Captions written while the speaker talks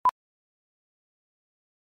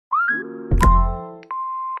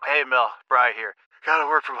Hey, Mel. Bri here. Gotta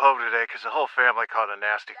work from home today because the whole family caught a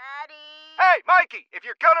nasty... Daddy! Hey, Mikey! If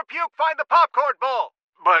you're gonna puke, find the popcorn bowl!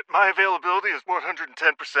 But my availability is 110%.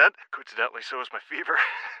 Coincidentally, so is my fever.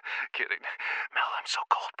 Kidding. Mel, I'm so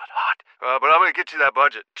cold but hot. But I'm gonna get you that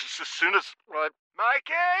budget just as soon as...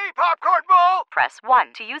 Mikey! Popcorn bowl! Press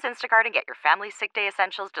 1 to use Instacart and get your family's sick day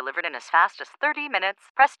essentials delivered in as fast as 30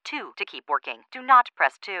 minutes. Press 2 to keep working. Do not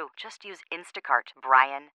press 2. Just use Instacart,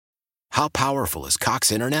 Brian. How powerful is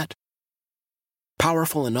Cox Internet?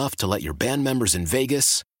 Powerful enough to let your band members in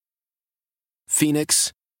Vegas,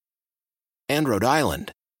 Phoenix, and Rhode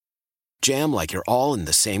Island jam like you're all in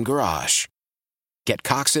the same garage. Get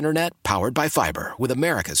Cox Internet powered by fiber with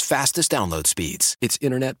America's fastest download speeds. It's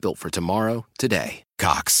internet built for tomorrow, today.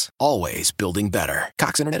 Cox, always building better.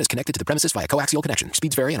 Cox Internet is connected to the premises via coaxial connection.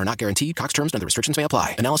 Speeds vary and are not guaranteed. Cox terms and other restrictions may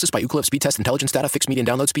apply. Analysis by Ookla Speed Test Intelligence Data. Fixed median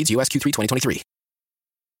download speeds. US Q3 2023.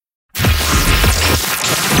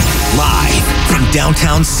 Live from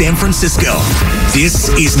downtown San Francisco, this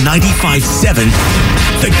is 95.7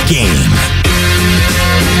 The Game.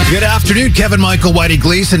 Good afternoon, Kevin Michael, Whitey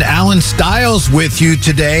Gleason, Alan Stiles with you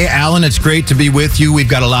today. Alan, it's great to be with you. We've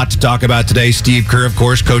got a lot to talk about today. Steve Kerr, of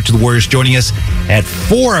course, coach of the Warriors, joining us at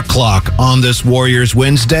 4 o'clock on this Warriors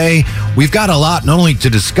Wednesday. We've got a lot not only to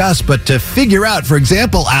discuss, but to figure out. For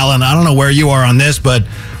example, Alan, I don't know where you are on this, but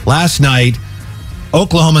last night,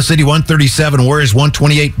 Oklahoma City 137, Warriors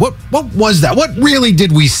 128. What was that? What really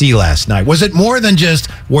did we see last night? Was it more than just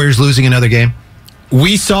Warriors losing another game?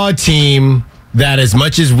 We saw a team that, as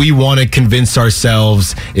much as we want to convince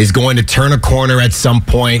ourselves, is going to turn a corner at some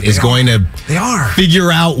point, going to figure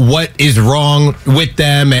out what is wrong with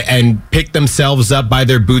them and pick themselves up by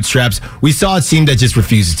their bootstraps. We saw a team that just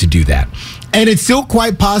refuses to do that. And it's still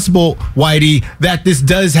quite possible, Whitey, that this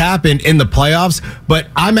does happen in the playoffs, but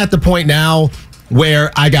I'm at the point now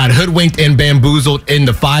where I got hoodwinked and bamboozled in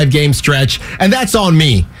the 5-game stretch, and that's on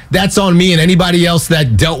me. That's on me and anybody else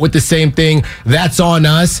that dealt with the same thing. That's on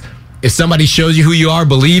us. If somebody shows you who you are,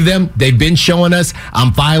 believe them. They've been showing us.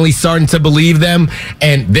 I'm finally starting to believe them,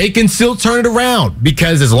 and they can still turn it around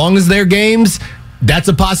because as long as they're games, that's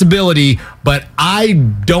a possibility, but I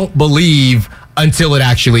don't believe until it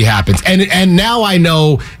actually happens. And now I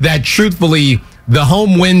know that, truthfully, the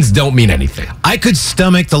home wins don't mean anything. I could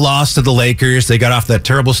stomach the loss to the Lakers. They got off that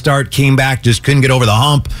terrible start, came back, just couldn't get over the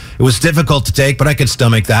hump. It was difficult to take, but I could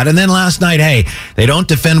stomach that. And then last night, hey, they don't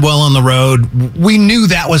defend well on the road. We knew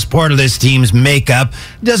that was part of this team's makeup.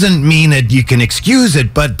 Doesn't mean that you can excuse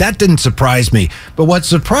it, but that didn't surprise me. But what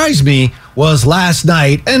surprised me was last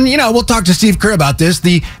night, and, we'll talk to Steve Kerr about this,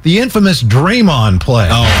 the infamous Draymond play.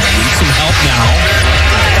 Oh, need some help now.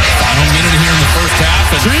 Final minute here in the first half.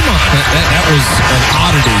 And Draymond, that was an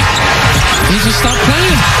oddity. He just stopped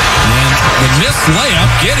playing. And the missed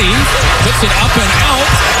layup, Giddey puts it up and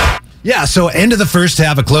out. Yeah, so end of the first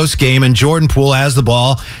half, a close game, and Jordan Poole has the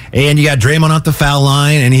ball, and you got Draymond off the foul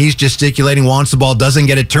line, and he's gesticulating, wants the ball, doesn't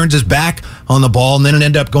get it, turns his back on the ball, and then it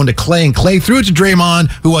ended up going to Clay, and Clay threw it to Draymond,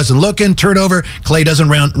 who wasn't looking, turnover. Clay doesn't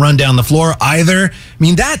run down the floor either. I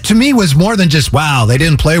mean, that to me was more than just, wow, they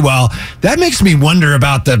didn't play well. That makes me wonder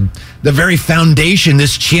about the very foundation,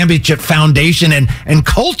 this championship foundation and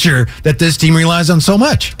culture that this team relies on so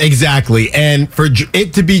much. Exactly. And for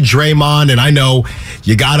it to be Draymond, and I know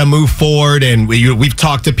you got to move forward, and we've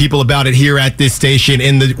talked to people about it here at this station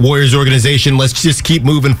in the Warriors organization. Let's just keep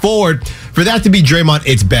moving forward. For that to be Draymond,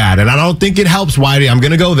 it's bad. And I don't think it helps, Whitey. I'm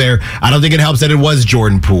going to go there. I don't think it helps that it was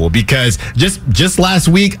Jordan Poole, because just last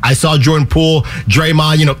week, I saw Jordan Poole, Draymond,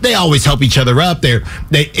 they always help each other up.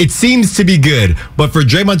 It seems to be good. But for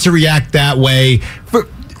Draymond to react that way,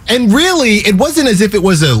 and really, it wasn't as if it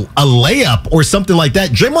was a layup or something like that.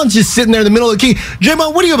 Draymond's just sitting there in the middle of the key.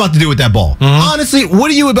 Draymond, what are you about to do with that ball? Mm-hmm. Honestly, what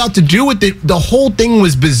are you about to do with it? The whole thing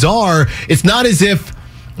was bizarre. It's not as if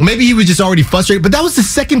maybe he was just already frustrated, but that was the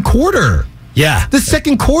second quarter. Yeah. The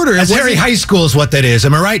second quarter. That's Harry High School is what that is.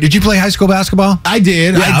 Am I right? Did you play high school basketball? I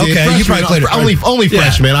did. Yeah, I did. Okay. You probably played only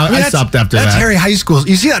freshman. I stopped after that. That's Harry High School.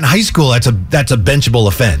 You see that in high school, that's a benchable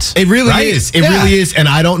offense. It really is. It really is. And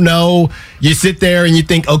I don't know. You sit there and you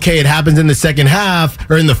think, okay, it happens in the second half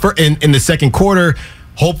or in the second quarter.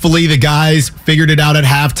 Hopefully the guys figured it out at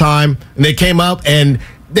halftime and they came up and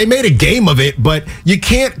they made a game of it, but you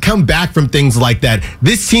can't come back from things like that.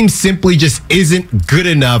 This team simply just isn't good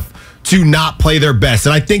enough to not play their best.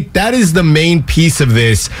 And I think that is the main piece of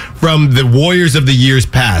this from the Warriors of the years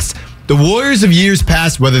past. The Warriors of years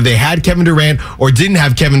past, whether they had Kevin Durant or didn't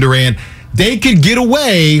have Kevin Durant, they could get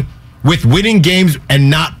away with winning games and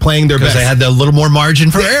not playing their best. Because they had a little more margin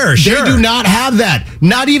for error. They do not have that.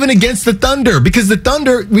 Not even against the Thunder. Because the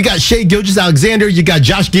Thunder, we got Shai Gilgeous-Alexander, you got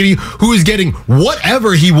Josh Giddey, who is getting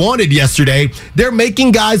whatever he wanted yesterday. They're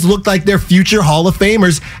making guys look like they're future Hall of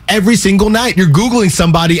Famers every single night. You're Googling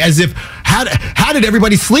somebody as if, how did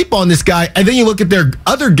everybody sleep on this guy? And then you look at their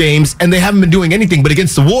other games, and they haven't been doing anything. But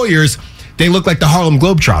against the Warriors, they look like the Harlem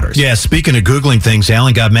Globetrotters. Yeah, speaking of Googling things,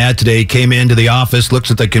 Alan got mad today, came into the office, looks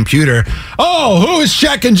at the computer. Oh, who is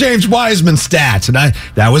checking James Wiseman's stats? And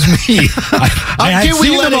that was me. I had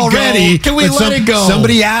seen them already. Can we let it go?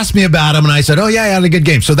 Somebody asked me about him, and I said, oh, yeah, I had a good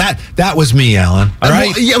game. So that was me, Alan. All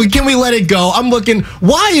right? Yeah, can we let it go? I'm looking,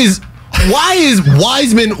 why is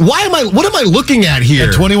Wiseman, what am I looking at here?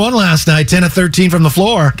 At 21 last night, 10 of 13 from the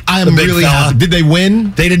floor. I am really happy. Did they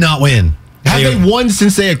win? They did not win. Have they won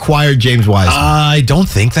since they acquired James Wiseman? I don't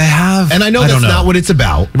think they have. And I know that's not what it's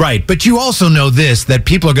about. Right. But you also know this, that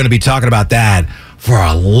people are going to be talking about that for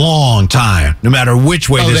a long time, no matter which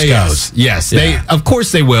way this goes. Yes. Yeah. Of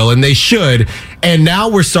course they will, and they should. And now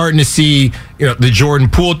we're starting to see, the Jordan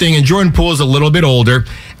Poole thing. And Jordan Poole is a little bit older.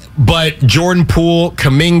 But Jordan Poole,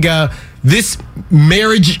 Kuminga, this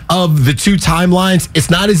marriage of the two timelines, it's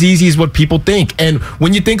not as easy as what people think. And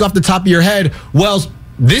when you think off the top of your head, well,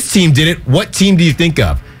 this team did it. What team do you think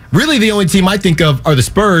of? Really, the only team I think of are the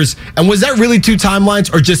Spurs. And was that really two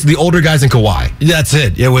timelines or just the older guys and Kawhi? That's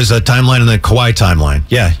it. It was a timeline and the Kawhi timeline.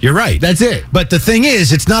 Yeah, you're right. That's it. But the thing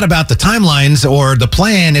is, it's not about the timelines or the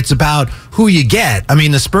plan. It's about who you get. I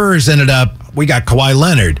mean, the Spurs ended up, we got Kawhi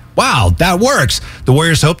Leonard. Wow, that works. The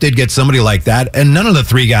Warriors hoped they'd get somebody like that. And none of the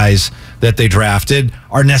three guys that they drafted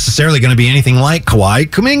are necessarily going to be anything like Kawhi.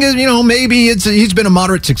 Kuminga, maybe he's been a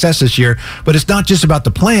moderate success this year, but it's not just about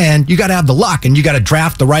the plan. You got to have the luck, and you got to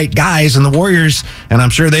draft the right guys. And the Warriors, and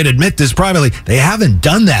I'm sure they'd admit this privately, they haven't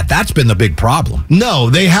done that. That's been the big problem. No,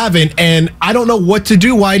 they haven't, and I don't know what to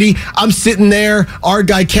do, Whitey. I'm sitting there, our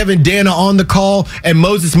guy Kevin Dana on the call, and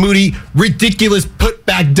Moses Moody, ridiculous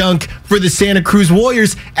putback dunk for the Santa Cruz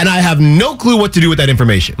Warriors, and I have no clue what to do with that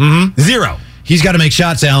information. Zero. He's got to make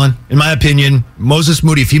shots, Alan. In my opinion, Moses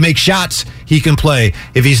Moody, if he makes shots, he can play.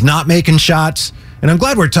 If he's not making shots, and I'm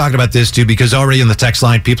glad we're talking about this too, because already in the text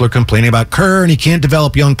line, people are complaining about Kerr and he can't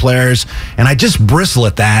develop young players, and I just bristle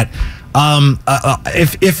at that.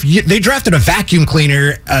 If they drafted a vacuum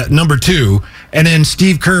cleaner number 2, and then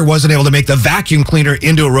Steve Kerr wasn't able to make the vacuum cleaner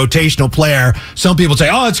into a rotational player, some people say,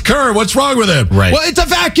 "Oh, it's Kerr. What's wrong with him?" Right. Well, it's a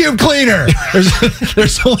vacuum cleaner.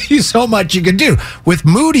 There's only so much you can do with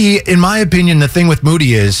Moody. In my opinion, the thing with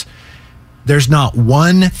Moody is there's not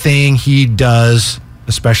one thing he does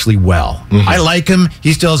especially well. I like him.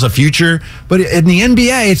 He still has a future. But in the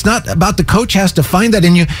NBA, it's not about the coach has to find that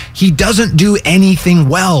in you. He doesn't do anything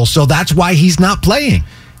well, so that's why he's not playing.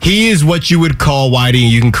 He is what you would call, Whitey,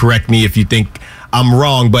 and you can correct me if you think I'm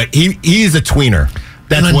wrong, but he is a tweener.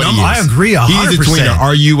 That's what he is. I agree 100%. He's a tweener.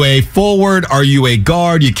 Are you a forward? Are you a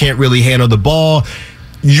guard? You can't really handle the ball.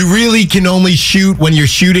 You really can only shoot when you're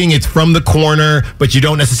shooting. It's from the corner, but you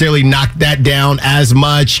don't necessarily knock that down as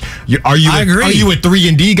much. Are you a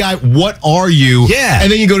 3-and-D guy? What are you? Yeah.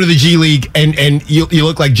 And then you go to the G League and you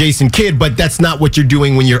look like Jason Kidd, but that's not what you're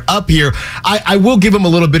doing when you're up here. I will give him a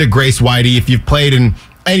little bit of grace, Whitey, if you've played in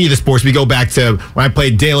any of the sports. We go back to when I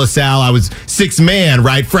played De La Salle. I was 6th man,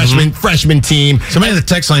 right? Freshman team. Somebody in the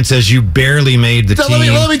text line says you barely made the team.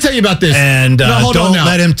 Let me tell you about this. And don't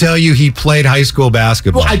let him tell you he played high school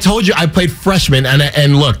basketball. Well, I told you I played freshman.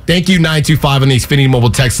 And look, thank you, 925 on the Xfinity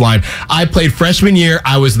Mobile text line. I played freshman year.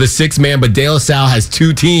 I was the 6th man, but De La Salle has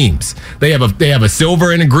 2 teams. They have a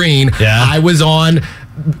silver and a green. Yeah. I was on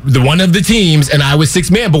the one of the teams, and I was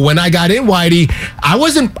 6th man. But when I got in, Whitey, I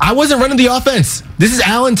wasn't running the offense. This is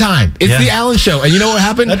Allen time. It's the Allen show. And you know what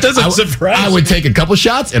happened? That doesn't surprise me. I would take a couple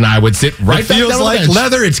shots, and I would sit right back down feels on the like bench.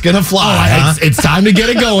 leather. It's going to fly. It's time to get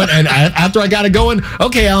it going. And after I got it going,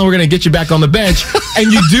 okay, Allen, we're going to get you back on the bench.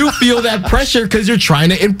 And you do feel that pressure because you're trying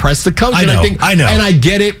to impress the coach. I know. And I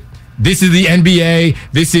get it. This is the NBA.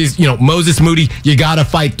 This is, Moses Moody. You got to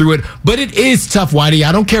fight through it. But it is tough, Whitey.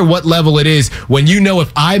 I don't care what level it is. When you know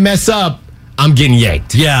if I mess up, I'm getting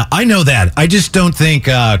yanked. Yeah, I know that. I just don't think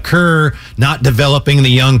Kerr not developing the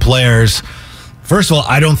young players. First of all,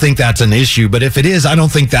 I don't think that's an issue. But if it is, I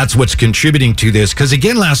don't think that's what's contributing to this. Because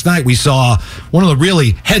again, last night we saw one of the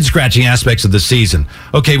really head-scratching aspects of the season.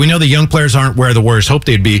 Okay, we know the young players aren't where the Warriors hoped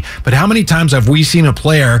they'd be. But how many times have we seen a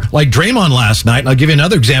player like Draymond last night? And I'll give you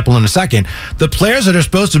another example in a second. The players that are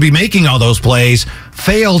supposed to be making all those plays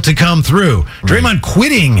fail to come through. Draymond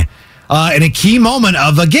quitting in a key moment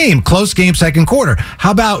of a game, close game, second quarter.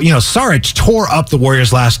 How about, Saric tore up the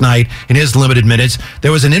Warriors last night in his limited minutes.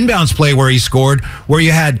 There was an inbounds play where he scored, where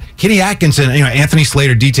you had Kenny Atkinson, Anthony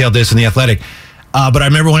Slater detailed this in The Athletic. But I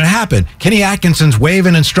remember when it happened. Kenny Atkinson's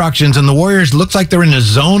waving instructions, and the Warriors looks like they're in a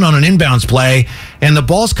zone on an inbounds play, and the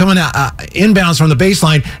ball's coming out inbounds from the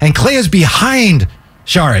baseline, and Klay is behind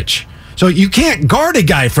Saric. So you can't guard a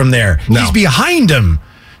guy from there. No. He's behind him.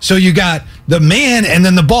 So you got the man and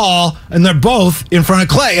then the ball, and they're both in front of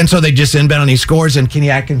Klay. And so they just inbound and he scores, and Kenny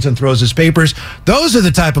Atkinson throws his papers. Those are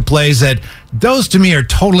the type of plays those to me are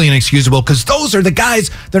totally inexcusable, because those are the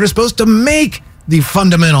guys that are supposed to make the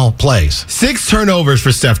fundamental plays. 6 turnovers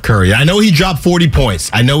for Steph Curry. I know he dropped 40 points.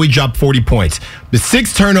 The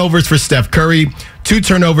 6 turnovers for Steph Curry, 2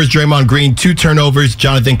 turnovers Draymond Green, 2 turnovers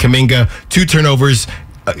Jonathan Kuminga, 2 turnovers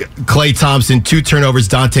Klay Thompson, 2 turnovers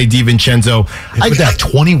Dante DiVincenzo. Would that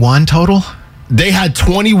 21 total? They had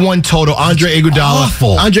 21 total. Andre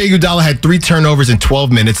Iguodala had 3 turnovers in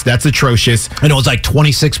 12 minutes. That's atrocious. And it was like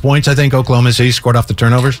 26 points, I think, Oklahoma City scored off the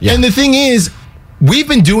turnovers. Yeah. And the thing is, we've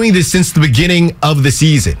been doing this since the beginning of the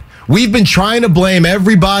season. We've been trying to blame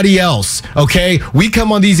everybody else, okay? We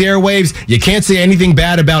come on these airwaves, you can't say anything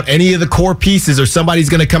bad about any of the core pieces or somebody's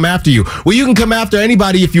going to come after you. Well, you can come after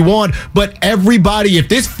anybody if you want, but everybody, if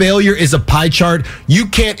this failure is a pie chart, you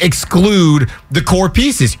can't exclude the core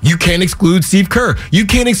pieces. You can't exclude Steve Kerr. You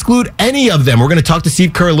can't exclude any of them. We're going to talk to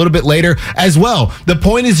Steve Kerr a little bit later as well. The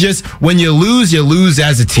point is just, when you lose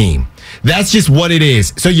as a team. That's just what it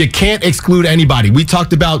is. So you can't exclude anybody. We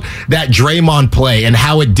talked about that Draymond play and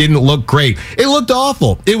how it didn't look great. It looked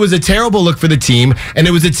awful. It was a terrible look for the team, and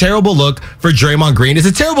it was a terrible look for Draymond Green. It's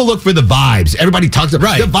a terrible look for the vibes. Everybody talks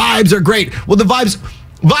about the vibes are great. Well, the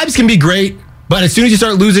vibes can be great, but as soon as you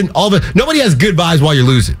start losing, nobody has good vibes while you're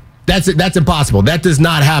losing. That's impossible. That does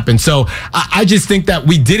not happen. So I just think that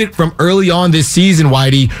we did it from early on this season,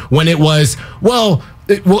 Whitey, when it was,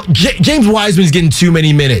 James Wiseman's getting too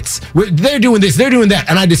many minutes. They're doing this, they're doing that.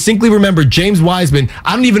 And I distinctly remember James Wiseman,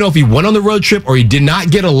 I don't even know if he went on the road trip or he did not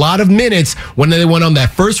get a lot of minutes when they went on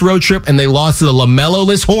that first road trip and they lost to the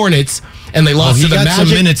LaMelo-less Hornets and they lost to the Magic. He got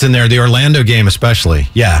some minutes in there, the Orlando game especially.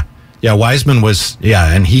 Yeah, Wiseman was,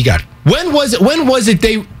 and he got... When was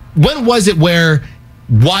it where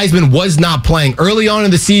Wiseman was not playing? Early on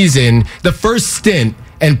in the season, the first stint,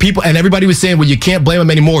 and everybody was saying, well, you can't blame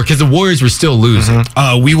him anymore because the Warriors were still losing.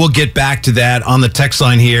 Mm-hmm. We will get back to that on the text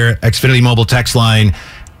line here, Xfinity Mobile text line.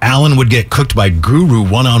 Allen would get cooked by Guru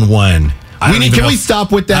one-on-one. Can we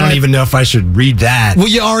stop with that? I don't even know if I should read that. Well,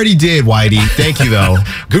 you already did, Whitey. Thank you, though.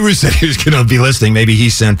 Guru said he was going to be listening. Maybe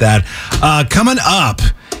he sent that. Coming up,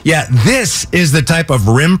 this is the type of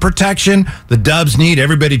rim protection the Dubs need.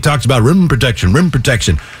 Everybody talks about rim protection.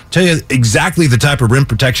 Tell you exactly the type of rim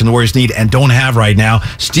protection the Warriors need and don't have right now.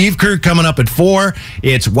 Steve Kerr coming up at 4.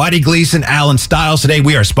 It's Whitey Gleason, Allen Stiles. Today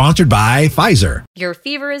we are sponsored by Pfizer. Your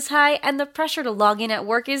fever is high and the pressure to log in at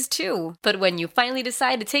work is too. But when you finally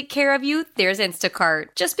decide to take care of you, there's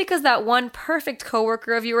Instacart. Just because that one perfect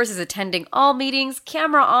coworker of yours is attending all meetings,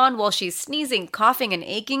 camera on while she's sneezing, coughing, and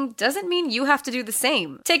aching, doesn't mean you have to do the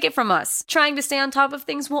same. Take it from us. Trying to stay on top of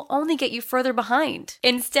things will only get you further behind.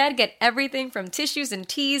 Instead, get everything from tissues and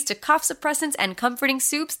teas to cough suppressants and comforting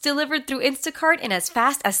soups delivered through Instacart in as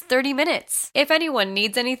fast as 30 minutes. If anyone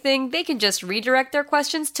needs anything, they can just redirect their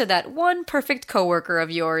questions to that one perfect coworker of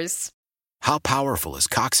yours. How powerful is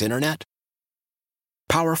Cox Internet?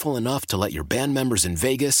 Powerful enough to let your band members in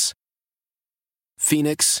Vegas,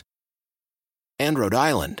 Phoenix, and Rhode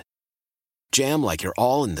Island jam like you're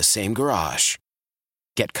all in the same garage.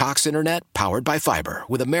 Get Cox Internet powered by fiber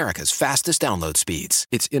with America's fastest download speeds.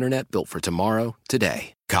 It's internet built for tomorrow,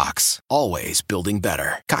 today. Cox, always building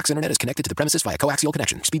better. Cox Internet is connected to the premises via coaxial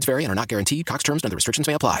connection. Speeds vary and are not guaranteed. Cox terms and other restrictions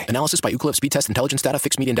may apply. Analysis by Ookla Speed Test Intelligence Data.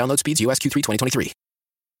 Fixed median download speeds. US Q3 2023.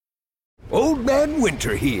 Old Man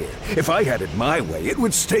Winter here. If I had it my way, it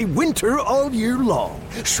would stay winter all year long.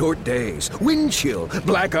 Short days, wind chill,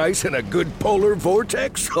 black ice, and a good polar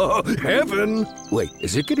vortex. Oh, heaven. Wait,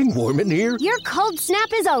 is it getting warm in here? Your cold snap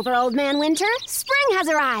is over, Old Man Winter. Spring has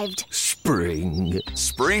arrived. Spring.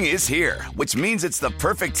 Spring is here, which means it's the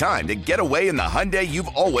perfect time to get away in the Hyundai you've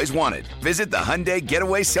always wanted. Visit the Hyundai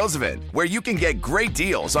Getaway Sales Event, where you can get great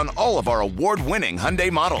deals on all of our award-winning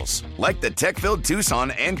Hyundai models, like the tech-filled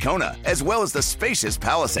Tucson and Kona, as well as the spacious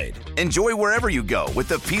Palisade. Enjoy wherever you go with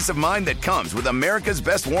the peace of mind that comes with America's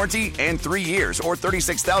best warranty and 3 years or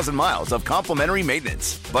 36,000 miles of complimentary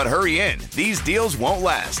maintenance. But hurry in, these deals won't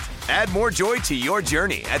last. Add more joy to your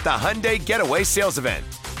journey at the Hyundai Getaway Sales Event.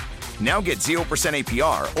 Now get 0%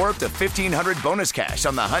 APR or up to $1,500 bonus cash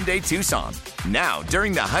on the Hyundai Tucson. Now,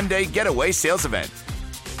 during the Hyundai Getaway Sales Event.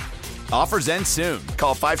 Offers end soon.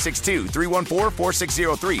 Call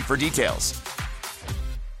 562-314-4603 for details.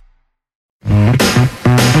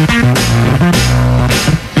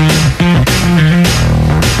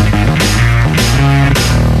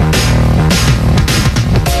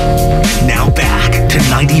 Now back to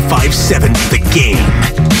 95.7 The Game.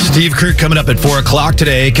 Steve Kirk coming up at 4 o'clock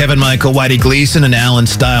today. Kevin Michael, Whitey Gleason, and Alan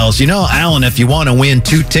Stiles. You know, Alan, if you want to win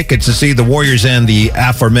 2 tickets to see the Warriors and the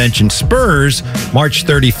aforementioned Spurs March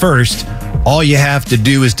 31st, all you have to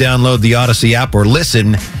do is download the Odyssey app or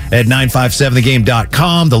listen at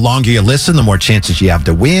 957thegame.com. The longer you listen, the more chances you have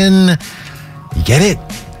to win. You get it?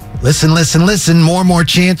 Listen. More and more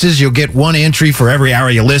chances. You'll get 1 entry for every hour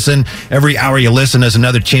you listen. Every hour you listen is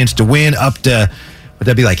another chance to win. Up to, would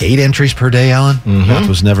that be like 8 entries per day, Alan? Mm-hmm. That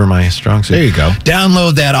was never my strong suit. There you go.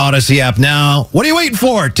 Download that Odyssey app now. What are you waiting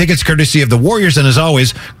for? Tickets courtesy of the Warriors. And as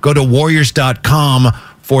always, go to Warriors.com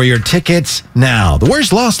for your tickets now. The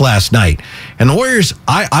Warriors lost last night. And the Warriors,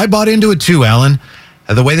 I bought into it too, Alan.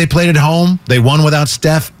 The way they played at home, they won without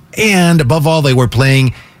Steph. And above all, they were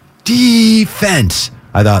playing defense.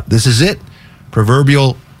 I thought, this is it.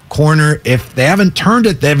 Proverbial corner. If they haven't turned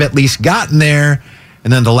it, they've at least gotten there.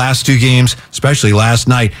 And then the last 2 games, especially last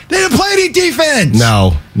night, they didn't play any defense.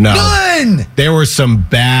 No. None. There were some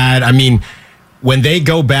bad, when they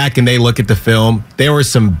go back and they look at the film, there were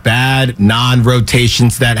some bad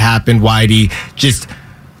non-rotations that happened, Whitey. Just...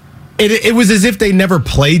 It was as if they never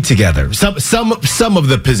played together. Some of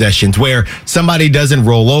the possessions where somebody doesn't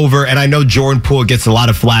roll over, and I know Jordan Poole gets a lot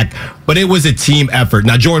of flack, but it was a team effort.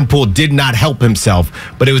 Now, Jordan Poole did not help himself,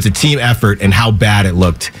 but it was a team effort and how bad it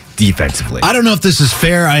looked defensively. I don't know if this is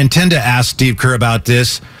fair. I intend to ask Steve Kerr about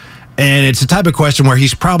this, and it's the type of question where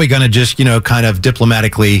he's probably going to just, kind of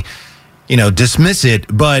diplomatically, dismiss it.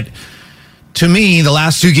 But to me, the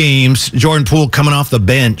last 2 games, Jordan Poole coming off the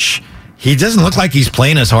bench, he doesn't look like he's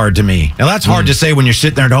playing as hard to me. Now, that's hard to say when you're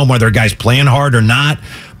sitting there at home whether a guy's playing hard or not,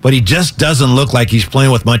 but he just doesn't look like he's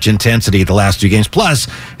playing with much intensity the last 2 games. Plus,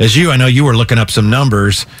 I know you were looking up some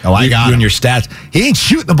numbers. Oh, I got you and your stats. He ain't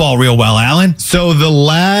shooting the ball real well, Alan. So the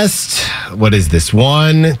last,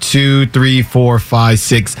 1, 2, 3, 4, 5,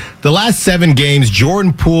 6. The last 7 games,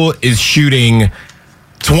 Jordan Poole is shooting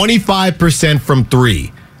 25% from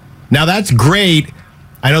 3. Now, that's great.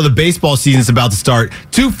 I know the baseball season's about to start.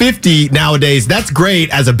 250 nowadays, that's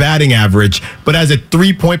great as a batting average, but as a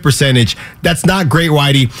 3-point percentage, that's not great,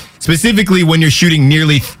 Whitey. Specifically when you're shooting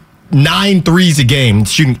nearly 9 threes a game,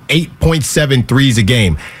 shooting 8.7 threes a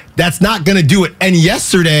game. That's not going to do it. And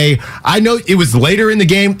yesterday, I know it was later in the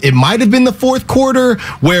game. It might have been the 4th quarter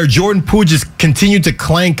where Jordan Poole just continued to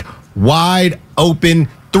clank wide open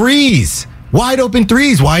threes. Wide open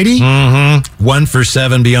threes, Whitey. Mm-hmm. 1 for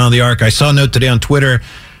 7 beyond the arc. I saw a note today on Twitter.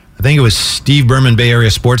 I think it was Steve Berman, Bay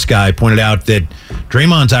Area sports guy, pointed out that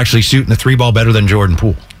Draymond's actually shooting the 3-ball better than Jordan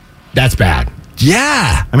Poole. That's bad.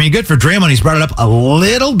 Yeah. Good for Draymond. He's brought it up a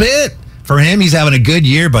little bit. For him, he's having a good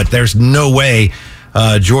year, but there's no way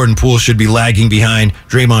Jordan Poole should be lagging behind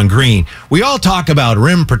Draymond Green. We all talk about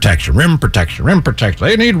rim protection.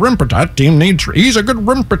 They need rim protection. He's a good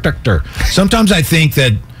rim protector. Sometimes I think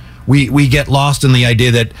that we get lost in the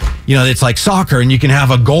idea that, it's like soccer and you can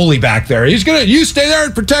have a goalie back there. You stay there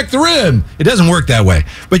and protect the rim. It doesn't work that way.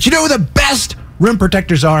 But you know who the best rim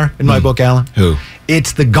protectors are in my book, Alan? Who?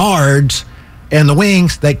 It's the guards and the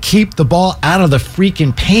wings that keep the ball out of the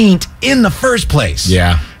freaking paint in the first place.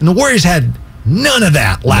 Yeah. And the Warriors had none of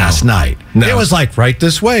that last night. No. It was like, right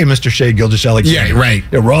this way, Mr. Shai Gilgeous-Alexander. Yeah, right.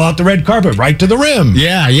 Roll out the red carpet, right to the rim.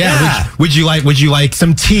 Yeah. Would you like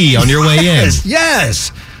some tea on your way in?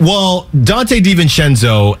 Yes. Well, Dante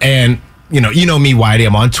DiVincenzo, and you know me, Whitey,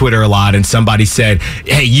 I'm on Twitter a lot, and somebody said,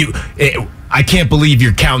 hey, I can't believe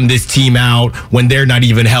you're counting this team out when they're not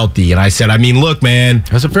even healthy. And I said, look, man.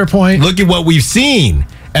 That's a fair point. Look at what we've seen.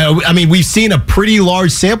 We've seen a pretty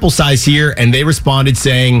large sample size here, and they responded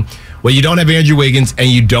saying, well, you don't have Andrew Wiggins, and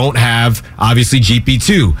you don't have, obviously,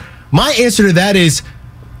 GP2. My answer to that is,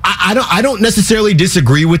 I don't necessarily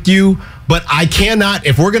disagree with you, but I cannot,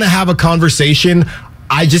 if we're going to have a conversation,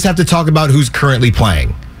 I just have to talk about who's currently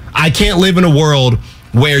playing. I can't live in a world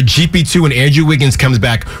where GP2 and Andrew Wiggins comes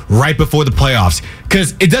back right before the playoffs.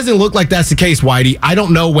 Because it doesn't look like that's the case, Whitey. I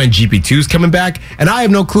don't know when GP2 is coming back, and I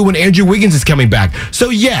have no clue when Andrew Wiggins is coming back. So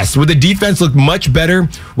yes, would the defense look much better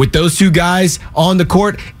with those 2 guys on the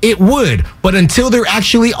court? It would. But until they're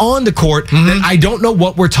actually on the court, then I don't know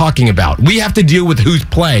what we're talking about. We have to deal with who's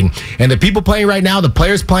playing. And the people playing right now, the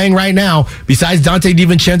players playing right now, besides Dante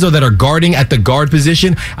DiVincenzo that are guarding at the guard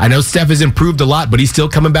position, I know Steph has improved a lot, but he's still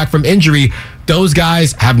coming back from injury. those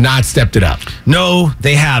guys have not stepped it up. No,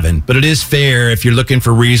 they haven't. But it is fair if you're looking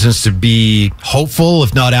for reasons to be hopeful,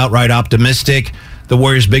 if not outright optimistic. The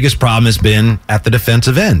Warriors' biggest problem has been at the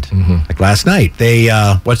defensive end. Like last night, they,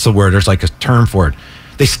 what's the word? There's like a term for it.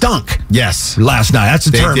 They stunk. Yes. Last night. That's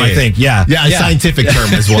a term, I think. Yeah. Yeah, a scientific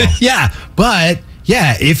term as well. Yeah. But,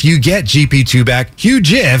 yeah, if you get GP2 back,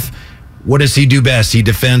 huge if, what does he do best? He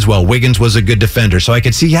defends well. Wiggins was a good defender. So I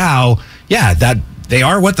could see how, that they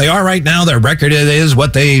are what they are right now. Their record is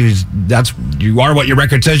what you are what your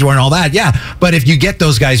record says you are and all that. Yeah. But if you get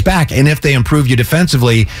those guys back and if they improve you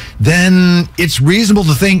defensively, then it's reasonable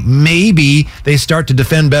to think maybe they start to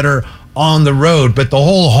defend better on the road. But the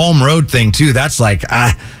whole home road thing too, that's like,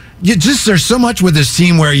 there's so much with this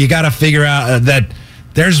team where you got to figure out that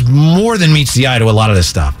there's more than meets the eye to a lot of this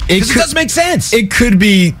stuff. It doesn't make sense. It could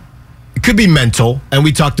be mental, and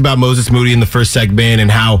we talked about Moses Moody in the first segment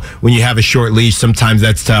and how when you have a short leash, sometimes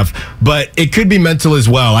that's tough. But it could be mental as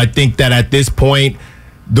well. I think that at this point,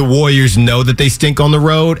 the Warriors know that they stink on the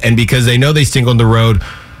road, and because they know they stink on the road,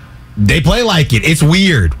 they play like it. It's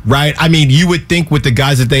weird, right? I mean, you would think with the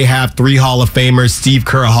guys that they have, 3 Hall of Famers, Steve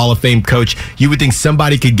Kerr, a Hall of Fame coach, you would think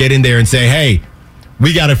somebody could get in there and say, hey,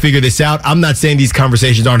 we got to figure this out. I'm not saying these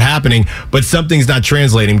conversations aren't happening, but something's not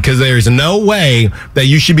translating because there's no way that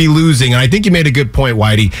you should be losing. And I think you made a good point,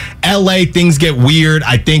 Whitey. LA, things get weird.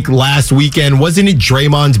 I think last weekend, wasn't it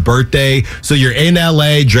Draymond's birthday? So you're in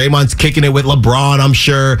LA, Draymond's kicking it with LeBron, I'm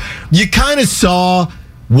sure. You kind of saw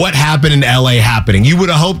what happened in LA happening. You would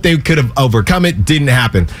have hoped they could have overcome it. Didn't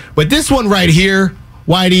happen. But this one right here,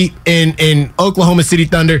 Whitey, in Oklahoma City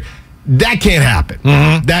Thunder, that can't happen.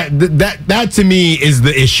 That to me is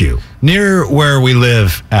the issue. Near where we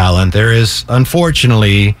live, Alan, there is a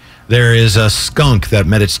skunk that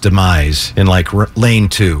met its demise in like lane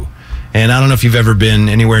 2. And I don't know if you've ever been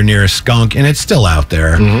anywhere near a skunk, and it's still out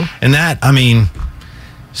there. And that, I mean,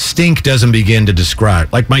 stink doesn't begin to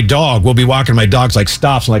describe. Like my dog, we'll be walking, my dog's like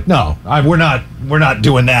stops, I'm like, no, we're not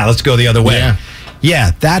doing that. Let's go the other way. Yeah,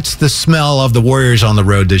 that's the smell of the Warriors on the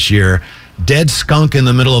road this year. Dead skunk in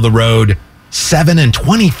the middle of the road,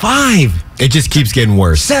 7-25. It just keeps getting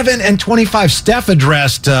worse. 7-25. Steph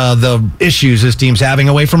addressed the issues his team's having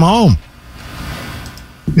away from home.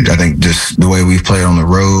 I think just the way we've played on the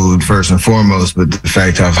road, first and foremost, but the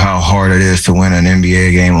fact of how hard it is to win an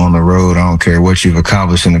NBA game on the road. I don't care what you've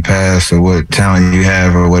accomplished in the past or what talent you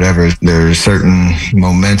have or whatever. There's certain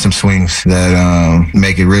momentum swings that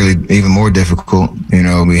make it really even more difficult. You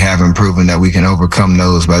know, we haven't proven that we can overcome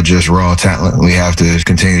those by just raw talent. We have to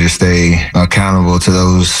continue to stay accountable to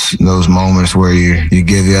those moments where you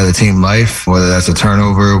give the other team life, whether that's a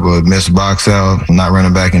turnover or missed box out, not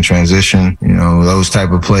running back in transition. You know, those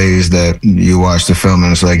type of plays that you watch the film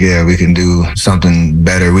and it's like, yeah, we can do something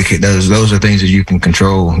better. Those are things that you can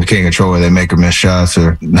control. You can't control whether they make or miss shots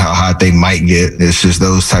or how hot they might get. It's just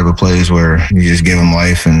those type of plays where you just give them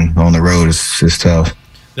life, and on the road it's tough.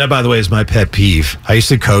 That, by the way, is my pet peeve. I used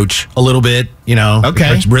to coach a little bit, you know.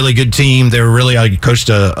 Okay. It's a really good team. I coached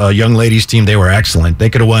a young ladies team. They were excellent. They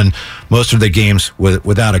could have won most of the games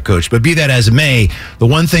without a coach. But be that as it may, the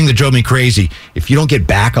one thing that drove me crazy, if you don't get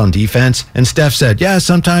back on defense, and Steph said, yeah,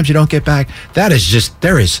 sometimes you don't get back, there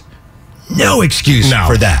is no excuse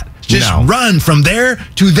for that. Just run from there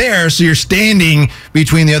to there so you're standing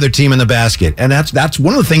between the other team and the basket. And that's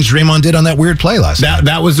one of the things Draymond did on that weird play last night.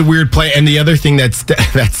 That was a weird play. And the other thing that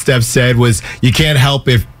Steph said was, you can't help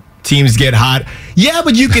if teams get hot. Yeah,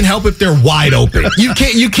 but you can help if they're wide open. You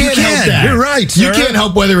can't help that. You're right, sir. You can't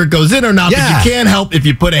help whether it goes in or not, but you can help if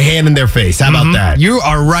you put a hand in their face. How about that? You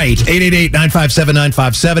are right.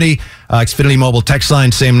 888-957-9570. Xfinity Mobile text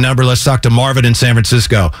line, same number. Let's talk to Marvin in San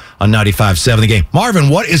Francisco on 95.7 The Game. Marvin,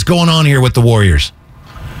 what is going on here with the Warriors?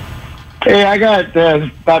 Hey, I got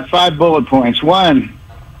about 5 bullet points. One,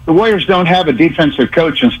 the Warriors don't have a defensive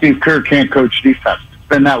coach, and Steve Kerr can't coach defense. It's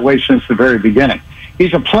been that way since the very beginning.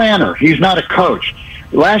 He's a planner. He's not a coach.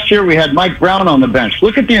 Last year, we had Mike Brown on the bench.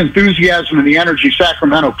 Look at the enthusiasm and the energy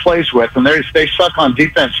Sacramento plays with, and they suck on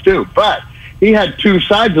defense too. But he had 2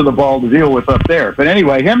 sides of the ball to deal with up there. But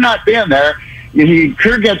anyway, him not being there,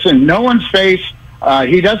 Kerr gets in no one's face.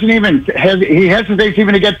 He doesn't even he hesitates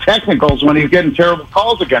even to get technicals when he's getting terrible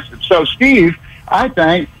calls against him. So Steve, I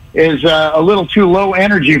think, is a little too low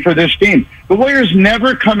energy for this team. The Warriors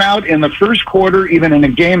never come out in the first quarter, even in a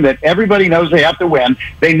game that everybody knows they have to win.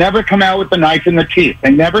 They never come out with the knife in the teeth.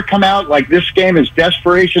 They never come out like this game is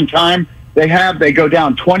desperation time. They go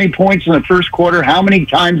down 20 points in the first quarter. How many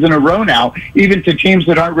times in a row now, even to teams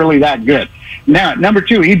that aren't really that good? Now, number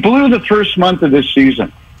 2, he blew the first month of this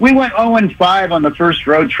season. We went 0-5 on the first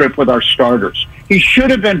road trip with our starters. He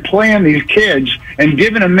should have been playing these kids and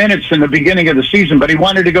giving them minutes in the beginning of the season, but he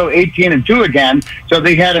wanted to go 18-2 again, so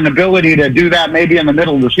they had an ability to do that maybe in the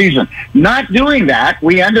middle of the season. Not doing that,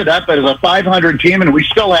 we ended up as a 500 team, and we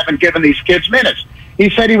still haven't given these kids minutes. He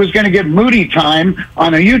said he was going to give Moody time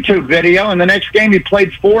on a YouTube video, and the next game he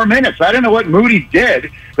played 4 minutes. I don't know what Moody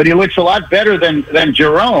did, but he looks a lot better than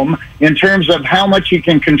Jerome in terms of how much he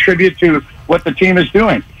can contribute to what the team is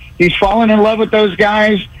doing. He's fallen in love with those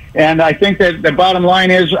guys. And I think that the bottom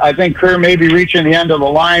line is, I think Kerr may be reaching the end of the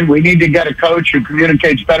line. We need to get a coach who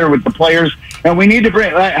communicates better with the players. And we need to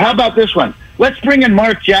bring, how about this one? Let's bring in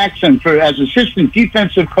Mark Jackson as assistant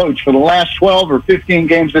defensive coach for the last 12 or 15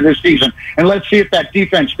 games of this season. And let's see if that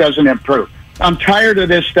defense doesn't improve. I'm tired of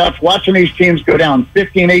this stuff, watching these teams go down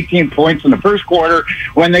 15, 18 points in the first quarter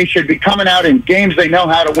when they should be coming out in games they know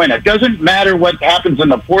how to win. It doesn't matter what happens in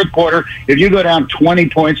the fourth quarter. If you go down 20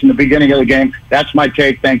 points in the beginning of the game, that's my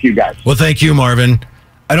take. Thank you, guys. Well, thank you, Marvin.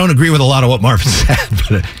 I don't agree with a lot of what Marvin said,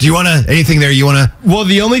 but do you want to, anything there you want to? Well,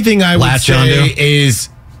 the only thing I would say is,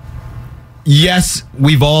 yes,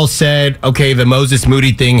 we've all said, okay, the Moses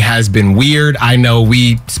Moody thing has been weird. I know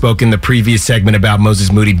we spoke in the previous segment about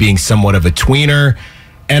Moses Moody being somewhat of a tweener,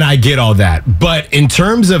 and I get all that. But in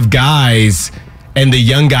terms of guys and the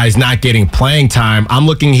young guys not getting playing time, I'm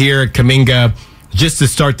looking here at Kuminga just to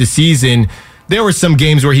start the season. There were some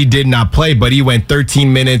games where he did not play, but he went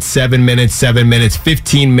 13 minutes, 7 minutes, 7 minutes,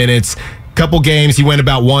 15 minutes. Couple games, he went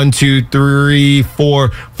about 4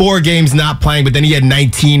 games not playing, but then he had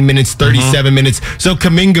 19 minutes, 37 minutes. So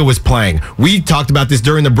Kuminga was playing. We talked about this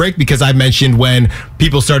during the break because I mentioned when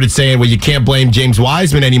people started saying, well, you can't blame James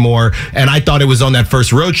Wiseman anymore. And I thought it was on that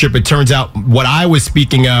first road trip. It turns out what I was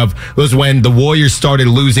speaking of was when the Warriors started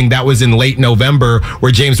losing. That was in late November,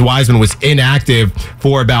 where James Wiseman was inactive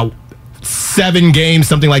for about 7 games,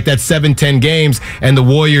 something like that, 7-10 games, and the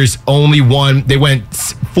Warriors only won. They went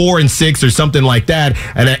 4-6 or something like that,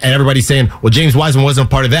 and everybody's saying, well, James Wiseman wasn't a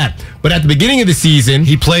part of that. But at the beginning of the season,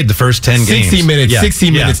 he played the first 10 games. 60 minutes,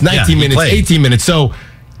 16 minutes, 19 minutes, 18 minutes. So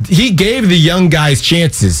he gave the young guys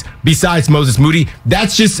chances besides Moses Moody.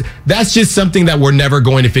 That's just something that we're never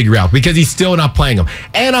going to figure out because he's still not playing them.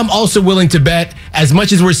 And I'm also willing to bet, as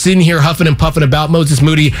much as we're sitting here huffing and puffing about Moses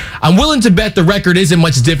Moody, I'm willing to bet the record isn't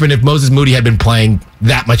much different if Moses Moody had been playing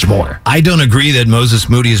that much more. I don't agree that Moses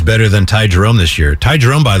Moody is better than Ty Jerome this year. Ty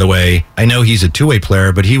Jerome, by the way, I know he's a two-way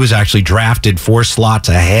player, but he was actually drafted 4 slots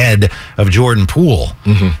ahead of Jordan Poole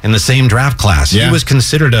in the same draft class. Yeah. He was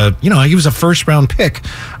considered he was a first-round pick.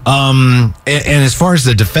 And as far as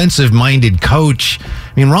the defensive-minded coach,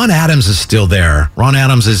 I mean, Ron Adams is still there. Ron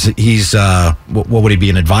Adams he's what would he be,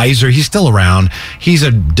 an advisor? He's still around. He's a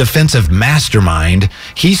defensive mastermind.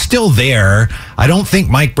 He's still there. I don't think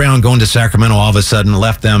Mike Brown going to Sacramento all of a sudden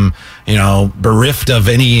left them, bereft of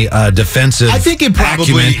any defensive I think it probably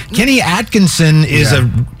acumen. Kenny Atkinson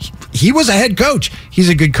he was a head coach. He's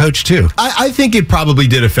a good coach too. I think it probably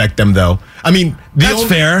did affect them, though. I mean, that's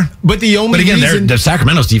fair. But again, the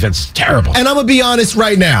Sacramento's defense is terrible. And I'm going to be honest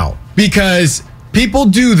right now, because people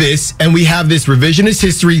do this and we have this revisionist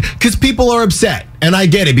history because people are upset. And I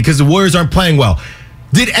get it because the Warriors aren't playing well.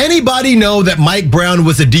 Did anybody know that Mike Brown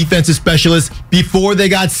was a defensive specialist before they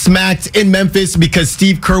got smacked in Memphis because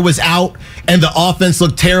Steve Kerr was out and the offense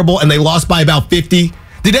looked terrible and they lost by about 50?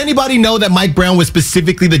 Did anybody know that Mike Brown was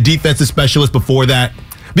specifically the defensive specialist before that?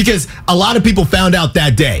 Because a lot of people found out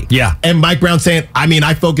that day. Yeah. And Mike Brown saying,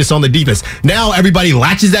 I focus on the defense. Now everybody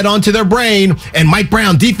latches that onto their brain and Mike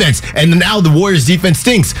Brown defense. And now the Warriors defense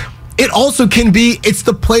stinks. It also can be, it's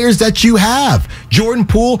the players that you have. Jordan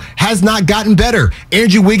Poole has not gotten better.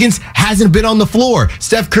 Andrew Wiggins hasn't been on the floor.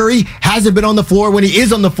 Steph Curry hasn't been on the floor. When he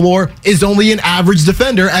is on the floor, is only an average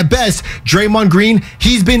defender at best. Draymond Green,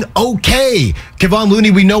 he's been okay. Kevon Looney,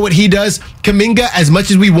 we know what he does. Kuminga, as much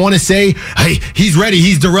as we want to say, hey, he's ready.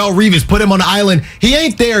 He's Darrell Reeves. Put him on the island. He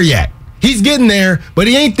ain't there yet. He's getting there, but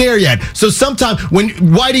he ain't there yet. So sometimes when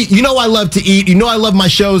Whitey, I love to eat. I love my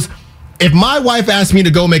shows. If my wife asked me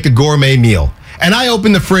to go make a gourmet meal and I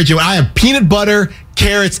open the fridge and I have peanut butter,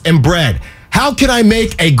 carrots, and bread, how can I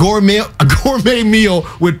make a gourmet meal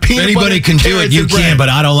with peanut butter? Anybody can do it. You can, but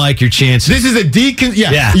I don't like your chances. This is a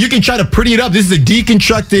you can try to pretty it up. This is a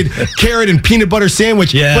deconstructed carrot and peanut butter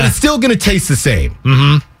sandwich, but it's still going to taste the same.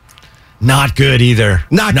 Not good either.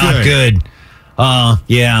 Not good. And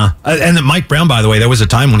then Mike Brown, by the way, there was a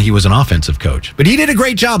time when he was an offensive coach, but he did a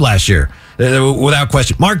great job last year, without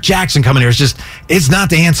question. Mark Jackson coming here, it's not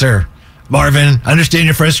the answer. Marvin. I understand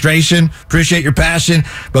your frustration. Appreciate your passion.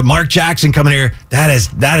 But Mark Jackson coming here, that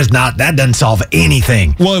doesn't solve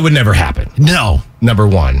anything. Well, it would never happen. No. Number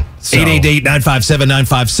one.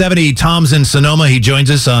 888-957-9570. Tom's in Sonoma. He joins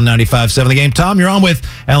us on 95.7 The Game. Tom, you're on with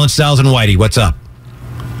Alan Stiles and Whitey. What's up?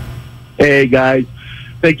 Hey, guys.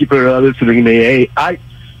 Thank you for listening to me. Hey,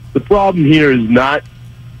 the problem here is not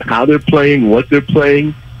how they're playing, what they're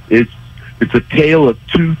playing. It's a tale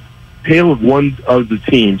of one of the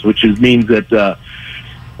teams, which means that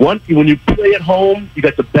when you play at home, you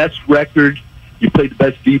got the best record, you play the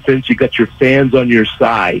best defense, you got your fans on your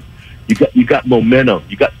side, you got momentum,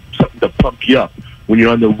 you got something to pump you up. When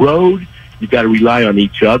you're on the road, you got to rely on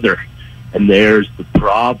each other, and there's the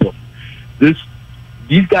problem.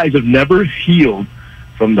 These guys have never healed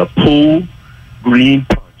from the Poole Green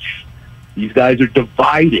punch. These guys are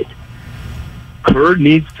divided. Kerr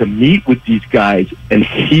needs to meet with these guys and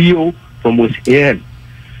heal from within.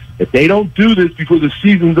 If they don't do this before the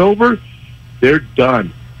season's over, they're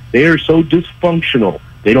done. They are so dysfunctional.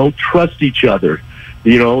 They don't trust each other.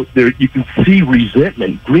 You know, you can see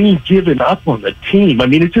resentment. Green giving up on the team. I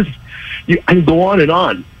mean, it's just, I can go on and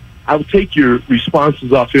on. I'll take your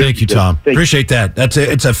responses off here. Thank you, Tom. Appreciate that.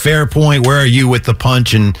 It's a fair point. Where are you with the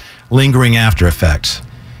punch and lingering after effects?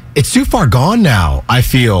 It's too far gone now, I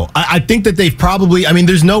feel. I think that they've probably,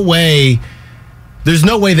 there's no way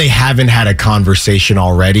they haven't had a conversation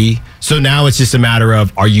already. So now it's just a matter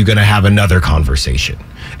of, are you going to have another conversation?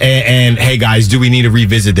 And hey, guys, do we need to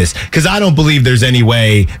revisit this? Because I don't believe there's any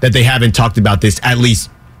way that they haven't talked about this at least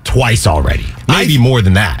twice already. Maybe more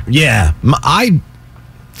than that. Yeah. I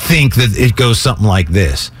think that it goes something like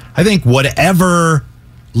this. I think whatever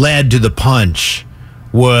led to the punch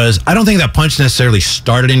I don't think that punch necessarily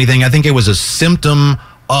started anything. I think it was a symptom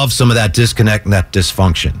of some of that disconnect and that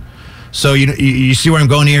dysfunction. So you see where I'm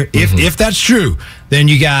going here? If that's true, then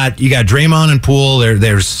you got Draymond and Poole.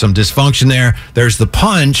 There's some dysfunction there. There's the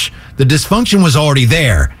punch. The dysfunction was already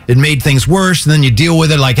there. It made things worse, and then you deal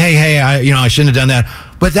with it like, hey, I shouldn't have done that.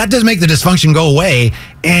 But that doesn't make the dysfunction go away.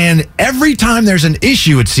 And every time there's an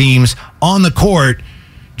issue, it seems, on the court,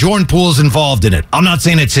 Jordan Poole's involved in it. I'm not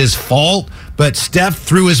saying it's his fault, but Steph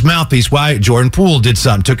threw his mouthpiece. Why? Jordan Poole did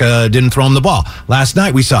something. Didn't throw him the ball. Last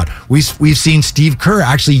night we saw it. We've seen Steve Kerr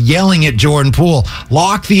actually yelling at Jordan Poole,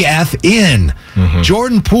 lock the F in.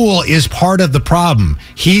 Jordan Poole is part of the problem.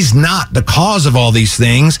 He's not the cause of all these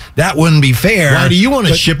things. That wouldn't be fair. Why do you want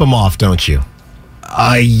to ship him off, don't you?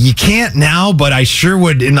 You can't now, but I sure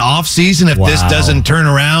would in the offseason if this doesn't turn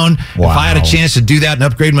around. If I had a chance to do that and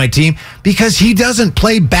upgrade my team, because he doesn't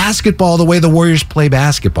play basketball the way the Warriors play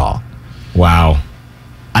basketball. Wow.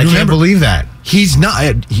 I can't believe that. He's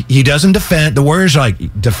not. He doesn't defend. The Warriors are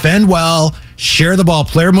like, defend well, share the ball,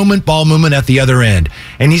 player movement, ball movement at the other end.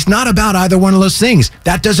 And he's not about either one of those things.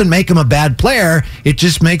 That doesn't make him a bad player. It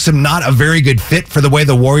just makes him not a very good fit for the way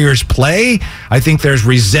the Warriors play. I think there's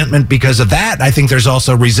resentment because of that. I think there's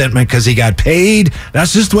also resentment because he got paid.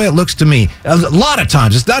 That's just the way it looks to me. A lot of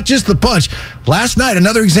times. It's not just the punch. Last night,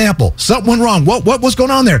 another example. Something went wrong. What was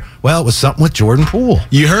going on there? Well, it was something with Jordan Poole.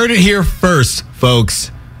 You heard it here first,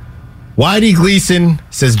 folks. Whitey Gleason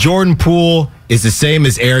says Jordan Poole is the same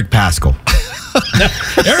as Eric Paschall.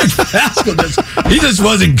 Eric Paschall, he just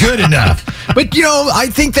wasn't good enough. But, I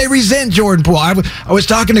think they resent Jordan Poole. I was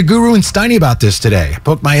talking to Guru and Steiny about this today. I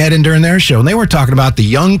poked my head in during their show, and they were talking about the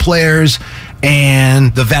young players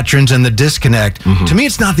and the veterans and the disconnect. To me,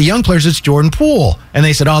 it's not the young players, it's Jordan Poole. And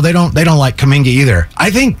they said, they don't like Kuminga either.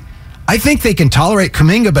 I think they can tolerate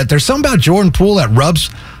Kuminga, but there's something about Jordan Poole that rubs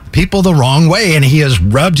people the wrong way, and he has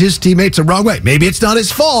rubbed his teammates the wrong way. Maybe it's not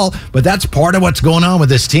his fault, but that's part of what's going on with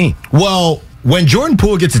this team. Well, when Jordan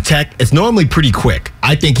Poole gets attacked, it's normally pretty quick.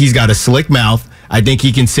 I think he's got a slick mouth. I think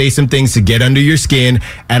he can say some things to get under your skin,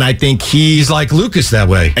 and I think he's like Lucas that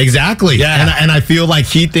way. Exactly. Yeah. And I feel like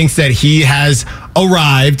he thinks that he has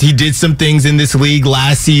arrived. He did some things in this league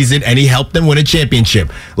last season, and he helped them win a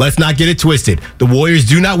championship. Let's not get it twisted. The Warriors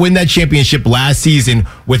do not win that championship last season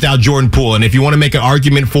without Jordan Poole. And if you want to make an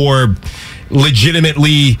argument for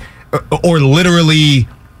legitimately or literally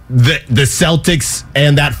the Celtics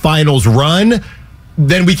and that finals run,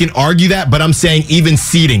 then we can argue that, but I'm saying even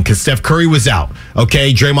seeding, because Steph Curry was out,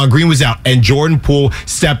 okay? Draymond Green was out, and Jordan Poole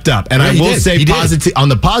stepped up. And I will say, on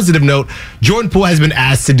the positive note, Jordan Poole has been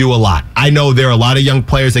asked to do a lot. I know there are a lot of young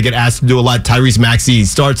players that get asked to do a lot. Tyrese Maxey, he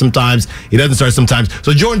starts sometimes, he doesn't start sometimes.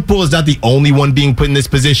 So Jordan Poole is not the only one being put in this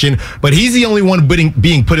position, but he's the only one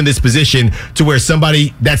being put in this position to where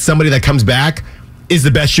somebody that comes back is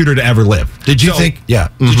the best shooter to ever live. Did you think? Yeah.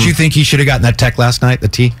 Did you think he should have gotten that tech last night, the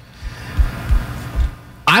T?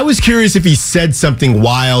 I was curious if he said something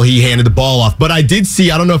while he handed the ball off, but I did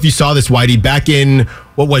see, I don't know if you saw this, Whitey, back in,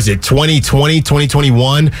 2020,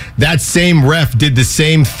 2021, that same ref did the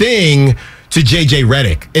same thing to JJ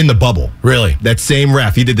Redick in the bubble. Really? That same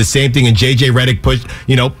ref. He did the same thing, and JJ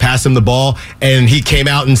Redick passed him the ball, and he came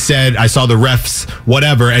out and said, I saw the refs,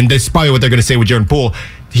 whatever, and that's probably what they're going to say with Jordan Poole.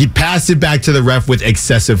 He passed it back to the ref with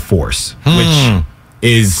excessive force, which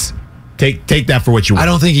is... Take that for what you want. I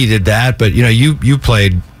don't think he did that, but you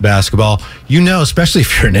played basketball. Especially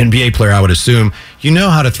if you're an NBA player, I would assume,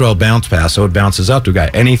 how to throw a bounce pass so it bounces up to a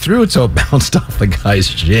guy. And he threw it so it bounced off the guy's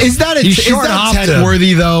shin. Is that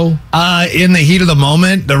tech-worthy, though? In the heat of the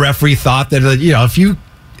moment, the referee thought that, if you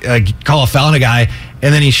call a foul on a guy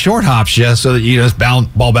and then he short hops you so that this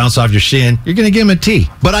ball bounce off your shin, you're going to give him a T.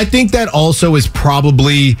 But I think that also is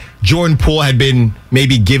probably Jordan Poole had been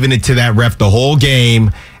maybe giving it to that ref the whole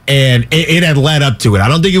game, and it had led up to it. I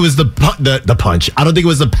don't think it was the punch. I don't think it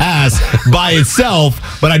was the pass by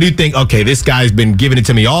itself, but I do think, okay, this guy's been giving it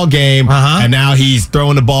to me all game, and now he's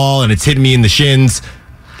throwing the ball, and it's hitting me in the shins.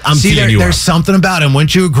 There's something about him.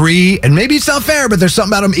 Wouldn't you agree? And maybe it's not fair, but there's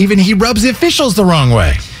something about him. Even he rubs the officials the wrong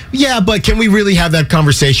way. Yeah, but can we really have that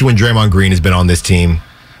conversation when Draymond Green has been on this team?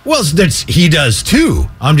 Well, he does too.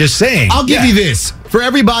 I'm just saying. I'll give you this. For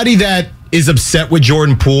everybody that is upset with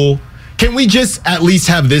Jordan Poole, can we just at least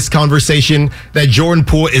have this conversation that Jordan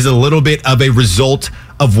Poole is a little bit of a result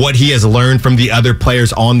of what he has learned from the other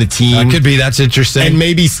players on the team? Could be. That's interesting. And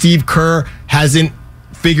maybe Steve Kerr hasn't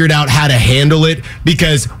figured out how to handle it,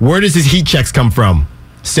 because where does his heat checks come from?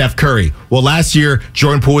 Steph Curry. Well, last year,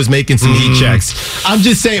 Jordan Poole was making some heat checks. I'm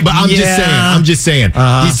just saying.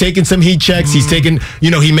 He's taking some heat checks. He's taking,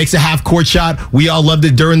 he makes a half-court shot. We all loved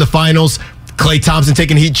it during the finals. Klay Thompson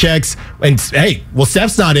taking heat checks. And, hey, well,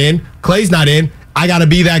 Steph's not in. Klay's not in. I got to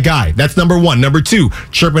be that guy. That's number one. Number two,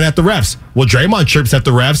 chirping at the refs. Well, Draymond chirps at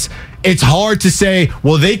the refs. It's hard to say,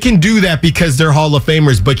 well, they can do that because they're Hall of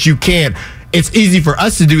Famers, but you can't. It's easy for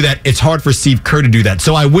us to do that. It's hard for Steve Kerr to do that.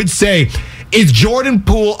 So I would say, is Jordan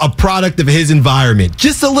Poole a product of his environment?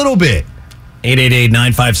 Just a little bit.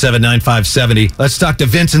 888-957-9570. Let's talk to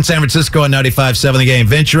Vince in San Francisco on 95.7 The Game.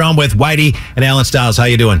 Vince, you're on with Whitey and Alan Stiles. How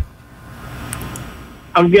you doing?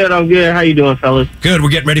 I'm good. How you doing, fellas? Good. We're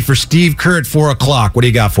getting ready for Steve Kerr at 4 o'clock. What do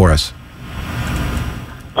you got for us?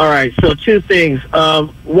 All right. So two things.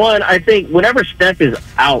 One, I think whenever Steph is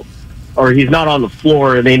out or he's not on the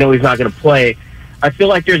floor and they know he's not going to play, I feel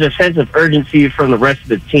like there's a sense of urgency from the rest of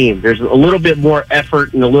the team. There's a little bit more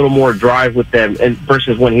effort and a little more drive with them, and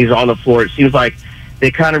versus when he's on the floor. It seems like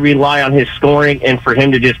they kind of rely on his scoring, and for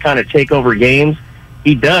him to just kind of take over games,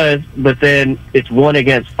 he does, but then it's 1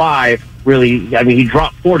 against 5. Really, I mean, he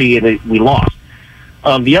dropped 40 and we lost.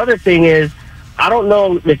 The other thing is, I don't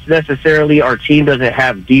know if it's necessarily our team doesn't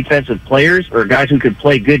have defensive players or guys who could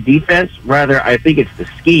play good defense. Rather, I think it's the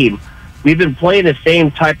scheme. We've been playing the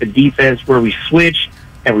same type of defense where we switch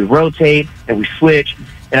and we rotate and we switch.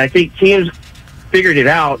 And I think teams figured it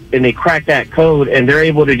out and they cracked that code, and they're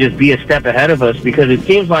able to just be a step ahead of us, because it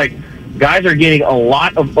seems like guys are getting a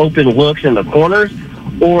lot of open looks in the corners,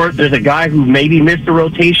 or there's a guy who maybe missed the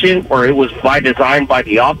rotation, or it was by design by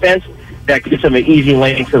the offense that gives him an easy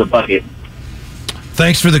lane to the bucket.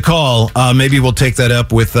 Thanks for the call. Maybe we'll take that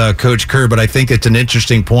up with Coach Kerr, but I think it's an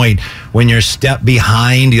interesting point. When you're a step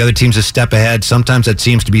behind, the other team's a step ahead. Sometimes that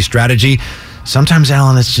seems to be strategy. Sometimes,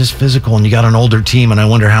 Alan, it's just physical, and you got an older team, and I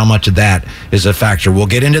wonder how much of that is a factor. We'll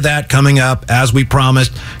get into that coming up. As we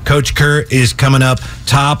promised, Coach Kerr is coming up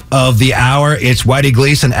top of the hour. It's Whitey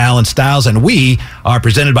Gleason, Alan Stiles, and we are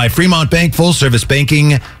presented by Fremont Bank, full-service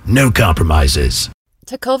banking, no compromises.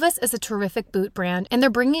 Tecovas is a terrific boot brand, and they're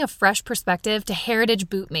bringing a fresh perspective to heritage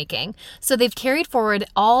boot making. So they've carried forward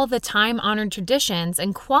all the time-honored traditions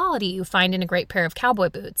and quality you find in a great pair of cowboy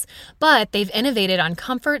boots, but they've innovated on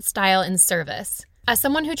comfort, style, and service. As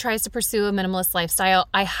someone who tries to pursue a minimalist lifestyle,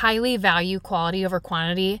 I highly value quality over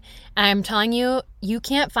quantity, and I'm telling you, you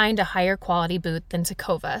can't find a higher quality boot than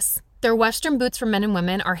Tecovas. Their Western boots for men and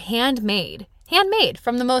women are handmade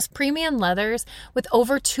from the most premium leathers with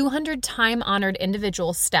over 200 time-honored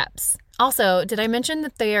individual steps. Also, did I mention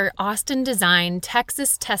that they are Austin-designed,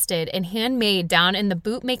 Texas-tested, and handmade down in the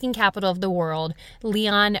boot-making capital of the world,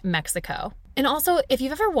 Leon, Mexico. And also, if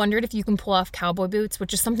you've ever wondered if you can pull off cowboy boots,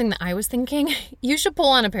 which is something that I was thinking, you should pull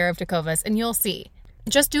on a pair of Tecovas and you'll see.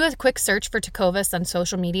 Just do a quick search for Tecovas on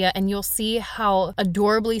social media and you'll see how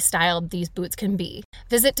adorably styled these boots can be.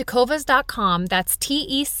 Visit tecovas.com, that's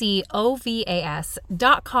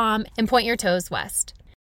TECOVAS.com, and point your toes west.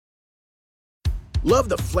 Love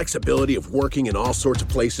the flexibility of working in all sorts of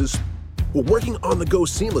places? Well, working on the go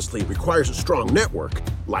seamlessly requires a strong network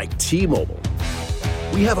like T-Mobile.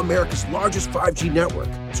 We have America's largest 5G network,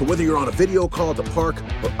 so whether you're on a video call at the park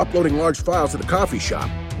or uploading large files at the coffee shop,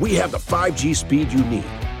 we have the 5G speed you need.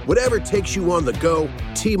 Whatever takes you on the go,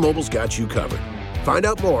 T-Mobile's got you covered. Find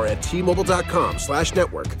out more at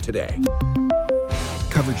T-Mobile.com/network today.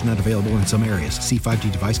 Coverage not available in some areas. See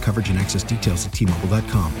 5G device coverage and access details at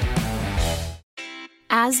T-Mobile.com.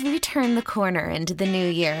 As we turn the corner into the new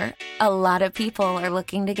year, a lot of people are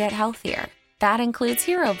looking to get healthier. That includes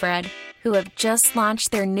Hero Bread, who have just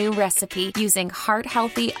launched their new recipe using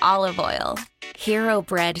heart-healthy olive oil. Hero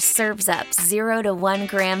Bread serves up 0 to 1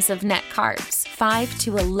 grams of net carbs, 5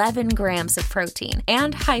 to 11 grams of protein,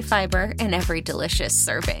 and high fiber in every delicious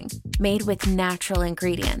serving. Made with natural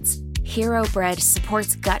ingredients, Hero Bread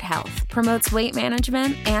supports gut health, promotes weight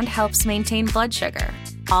management, and helps maintain blood sugar.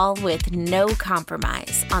 All with no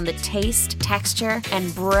compromise on the taste, texture,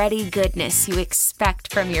 and bready goodness you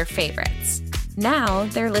expect from your favorites. Now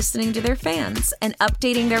they're listening to their fans and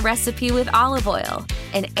updating their recipe with olive oil,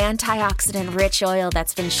 an antioxidant-rich oil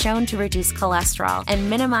that's been shown to reduce cholesterol and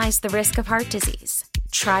minimize the risk of heart disease.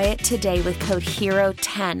 Try it today with code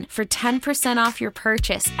HERO10 for 10% off your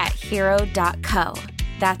purchase at hero.co.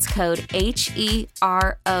 That's code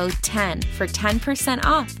HERO10 for 10%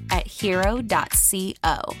 off at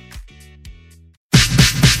hero.co.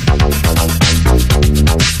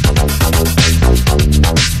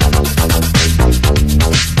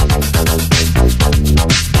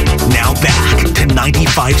 Now back to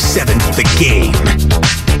 95.7 The Game.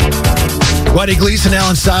 Whitey Gleason,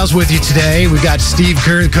 Alan Stiles with you today. We've got Steve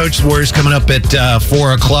Kerr, Coach of the Warriors, coming up at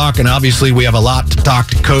 4 o'clock, and obviously we have a lot to talk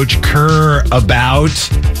to Coach Kerr about.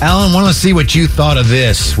 Alan, want to see what you thought of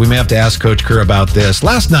this. We may have to ask Coach Kerr about this.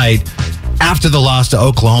 Last night, after the loss to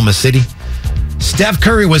Oklahoma City, Steph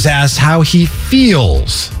Curry was asked how he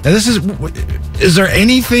feels. Now, is there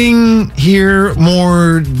anything here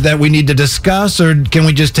more that we need to discuss, or can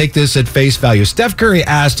we just take this at face value? Steph Curry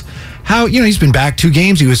asked how, he's been back 2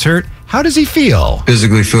 games, he was hurt. How does he feel?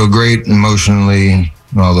 Physically feel great, emotionally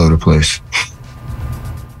all over the place.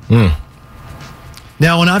 Now,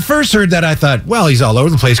 when I first heard that, I thought, well, he's all over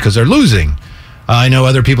the place because they're losing. I know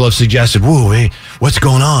other people have suggested, whoa, hey, what's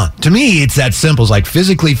going on? To me, it's that simple. It's like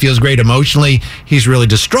physically feels great. Emotionally, he's really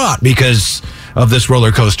distraught because of this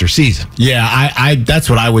roller coaster season. Yeah, I that's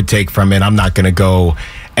what I would take from it. I'm not going to go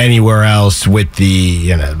anywhere else with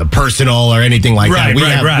the personal or anything like that.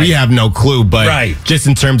 We have no clue, but just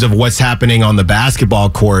in terms of what's happening on the basketball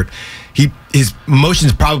court, his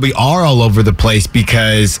emotions probably are all over the place,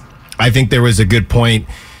 because I think there was a good point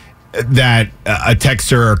that a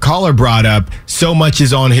texter or caller brought up. So much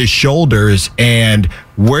is on his shoulders, and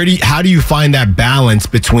how do you find that balance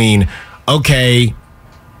between, okay,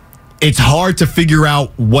 it's hard to figure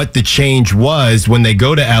out what the change was when they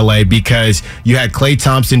go to LA, because you had Klay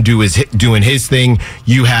Thompson doing his thing.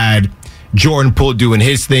 You had Jordan Poole doing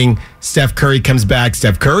his thing. Steph Curry comes back.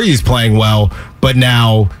 Steph Curry is playing well, but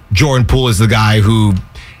now Jordan Poole is the guy who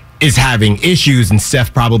is having issues, and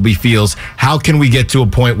Steph probably feels, how can we get to a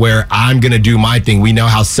point where I'm going to do my thing? We know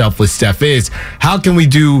how selfless Steph is. How can we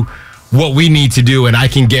do what we need to do, and I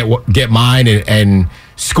can get mine and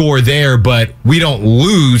score there, but we don't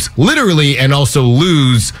lose literally, and also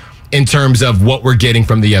lose in terms of what we're getting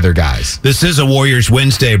from the other guys. This is a Warriors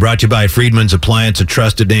Wednesday, brought to you by Friedman's Appliance, a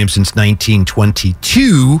trusted name since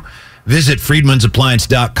 1922. Visit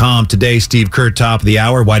friedmansappliance.com today. Steve Kerr, top of the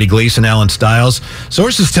hour. Whitey Gleason, Alan Stiles.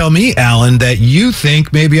 Sources tell me, Alan, that you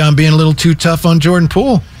think maybe I'm being a little too tough on Jordan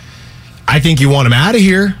Poole. I think you want him out of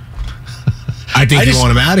here. I think you want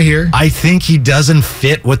him out of here. I think he doesn't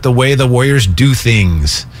fit with the way the Warriors do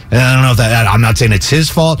things. And I don't know if I'm not saying it's his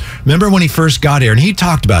fault. Remember when he first got here, and he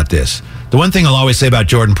talked about this. The one thing I'll always say about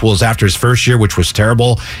Jordan Poole is after his first year, which was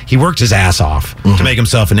terrible, he worked his ass off to make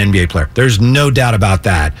himself an NBA player. There's no doubt about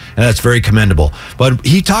that, and that's very commendable. But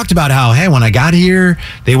he talked about how, hey, when I got here,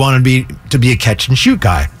 they wanted me to be a catch-and-shoot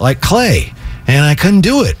guy, like Klay, and I couldn't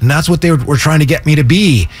do it. And that's what they were trying to get me to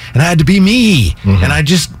be, and I had to be me. And I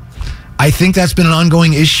think that's been an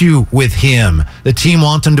ongoing issue with him. The team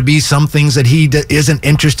wants him to be some things that he isn't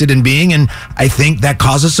interested in being, and I think that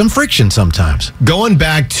causes some friction sometimes. Going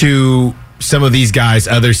back to some of these guys,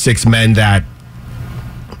 other 6 men that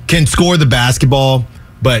can score the basketball,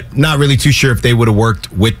 but not really too sure if they would have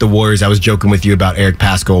worked with the Warriors. I was joking with you about Eric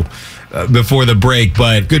Paschall before the break,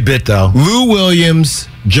 but good bit though. Lou Williams,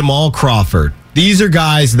 Jamal Crawford. These are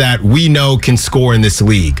guys that we know can score in this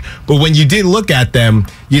league. But when you did look at them,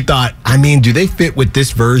 you thought, do they fit with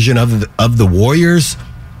this version of the Warriors?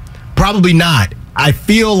 Probably not. I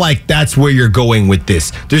feel like that's where you're going with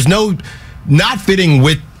this. There's not fitting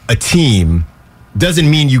with a team doesn't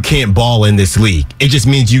mean you can't ball in this league. It just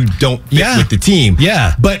means you don't fit with the team.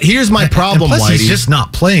 Yeah. But here's my problem, and plus Whitey. he's just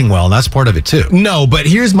not playing well, and that's part of it too. No, but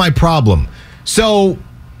here's my problem. So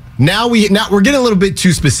now we're getting a little bit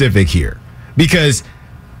too specific here because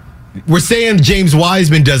we're saying James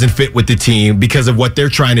Wiseman doesn't fit with the team because of what they're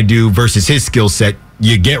trying to do versus his skill set.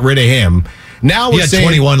 You get rid of him. Now He we're had saying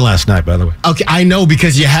 21 last night, by the way. Okay, I know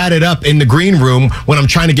because you had it up in the green room when I'm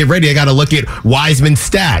trying to get ready. I got to look at Wiseman's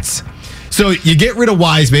stats. So you get rid of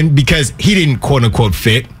Wiseman because he didn't quote unquote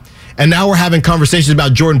fit. And now we're having conversations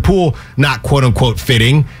about Jordan Poole not quote unquote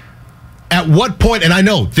fitting. At what point, and I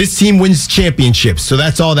know this team wins championships, so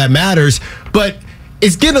that's all that matters, but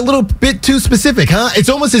it's getting a little bit too specific, huh? It's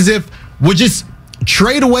almost as if we'll just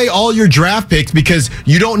trade away all your draft picks because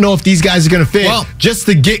you don't know if these guys are going to fit just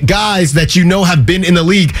to get guys that you know have been in the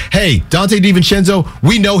league. Hey, Dante DiVincenzo,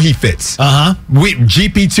 we know he fits.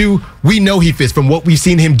 GP2, we know he fits from what we've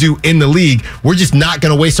seen him do in the league. We're just not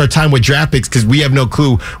going to waste our time with draft picks because we have no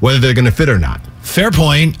clue whether they're going to fit or not. Fair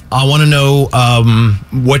point. I want to know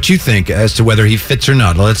what you think as to whether he fits or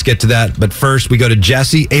not. Let's get to that. But first, we go to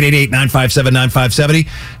Jesse, 888-957-9570.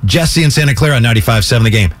 Jesse in Santa Clara, 95.7 The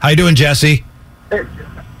Game. How you doing, Jesse?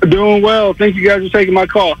 Doing well. Thank you guys for taking my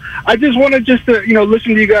call. I just wanted to,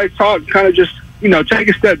 listen to you guys talk, kind of just, take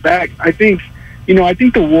a step back. I think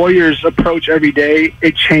the Warriors approach every day,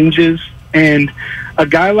 it changes. And a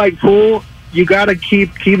guy like Poole, you got to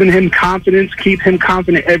keep him confident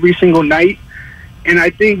every single night. And I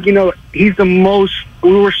think, he's the most,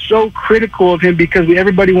 we were so critical of him because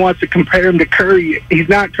everybody wants to compare him to Curry. He's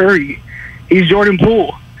not Curry. He's Jordan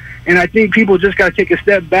Poole. And I think people just got to take a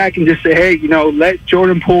step back and just say, hey, let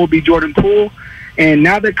Jordan Poole be Jordan Poole. And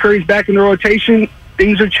now that Curry's back in the rotation,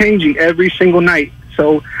 things are changing every single night.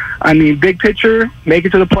 So, big picture, make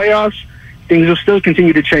it to the playoffs, things will still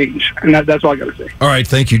continue to change. And that's all I got to say. All right.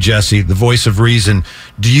 Thank you, Jesse, the voice of reason.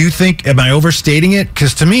 Do you think, am I overstating it?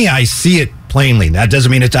 Because to me, I see it plainly. That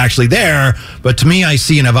doesn't mean it's actually there, but to me, I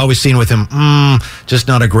see, and I've always seen with him, just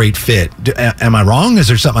not a great fit. Am I wrong? Is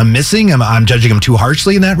there something I'm missing? I'm judging him too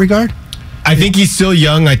harshly in that regard? I think he's still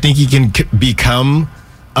young. I think he can become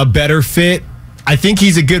a better fit. I think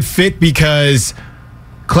he's a good fit because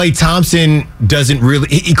Klay Thompson doesn't really...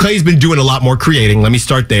 Klay's been doing a lot more creating. Let me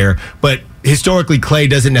start there. But historically, Klay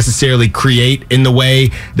doesn't necessarily create in the way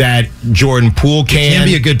that Jordan Poole can. He can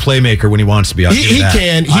be a good playmaker when he wants to be. He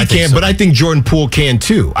can, but I think Jordan Poole can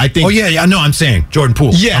too. I think. Oh yeah, no, I'm saying Jordan Poole.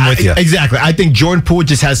 Yeah, I'm with you. Exactly. I think Jordan Poole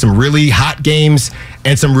just has some really hot games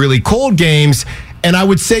and some really cold games. And I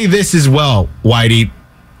would say this as well, Whitey.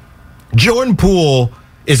 Jordan Poole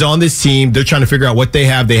is on this team. They're trying to figure out what they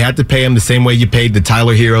have. They had to pay him the same way you paid the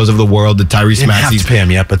Tyler Heroes of the world, the Tyrese Maxey's. Didn't have to pay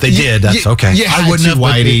him yet, but they did. That's okay. I wouldn't have,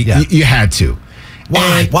 Whitey. You had to.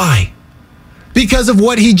 Why? Why? Because of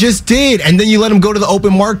what he just did, and then you let him go to the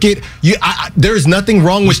open market. There's nothing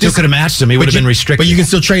wrong with still this. Could have matched him. He would have been restricted. But you can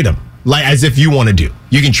still trade him, like as if you want to do.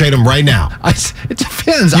 You can trade him right now. It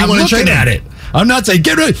depends. I'm looking at it. I'm not saying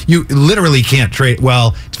get rid. You literally can't trade.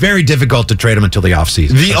 Well, it's very difficult to trade him until the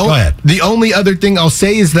offseason. Go ahead. The only other thing I'll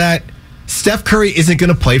say is that Steph Curry isn't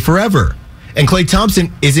going to play forever, and Klay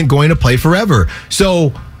Thompson isn't going to play forever.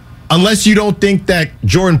 So, unless you don't think that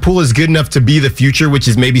Jordan Poole is good enough to be the future, which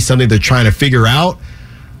is maybe something they're trying to figure out,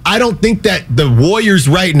 I don't think that the Warriors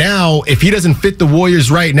right now, if he doesn't fit the Warriors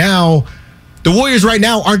right now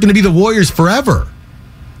aren't going to be the Warriors forever.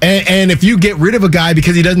 And if you get rid of a guy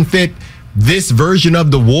because he doesn't fit this version of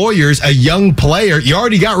the Warriors, a young player, you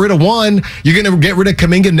already got rid of one, you're going to get rid of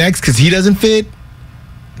Kuminga next because he doesn't fit?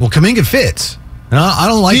 Well, Kuminga fits. No, I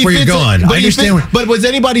don't like where you're going. I understand. But was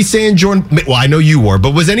anybody saying Jordan... Well, I know you were,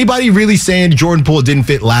 but was anybody really saying Jordan Poole didn't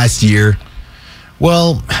fit last year?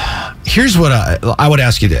 Well, here's what I would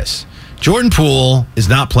ask you this. Jordan Poole is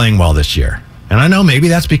not playing well this year. And I know maybe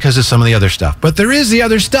that's because of some of the other stuff. But there is the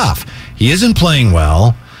other stuff. He isn't playing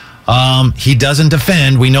well. He doesn't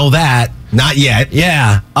defend. We know that. Not yet.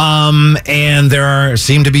 Yeah. And there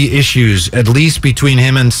seem to be issues, at least between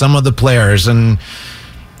him and some of the players. And...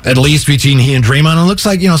 at least between he and Draymond. And it looks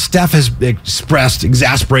like, Steph has expressed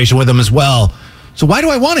exasperation with him as well. So why do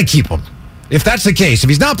I want to keep him? If that's the case, if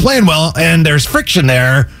he's not playing well and there's friction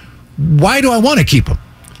there, why do I want to keep him?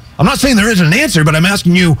 I'm not saying there isn't an answer, but I'm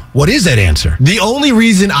asking you, what is that answer? The only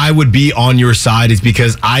reason I would be on your side is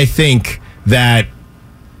because I think that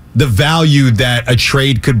the value that a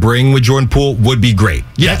trade could bring with Jordan Poole would be great.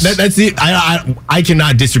 Yes. That's it. I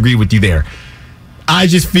cannot disagree with you there. I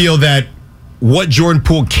just feel that what Jordan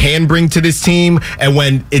Poole can bring to this team, and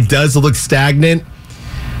when it does look stagnant,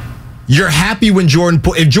 You're happy when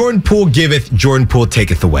if Jordan Poole giveth, Jordan Poole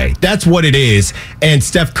taketh away. That's what it is. And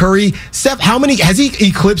Steph Curry, how many has he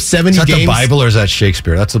eclipsed 70 games? Is that the Bible or is that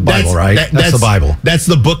Shakespeare? That's the Bible, right? That's the Bible. That's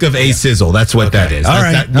the book of A Sizzle. That's what that is. All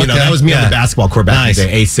right. That was me on the basketball court back in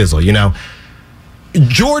the day. A Sizzle,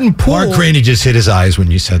 Jordan Poole. Mark Rainey just hit his eyes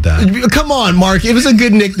when you said that. Come on, Mark. It was a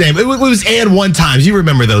good nickname. It was and one times. You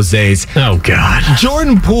remember those days. Oh, God.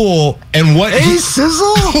 Jordan Poole and what... A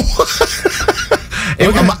Sizzle?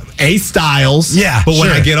 A Styles. Yeah, but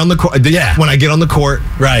when I get on the court... when I get on the court,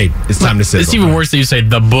 right, it's time to sizzle. It's even worse that you say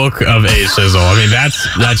the book of A Sizzle. I mean,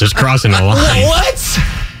 that's just crossing the line. What?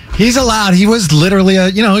 He's allowed. He was literally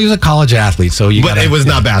he was a college athlete, so But it was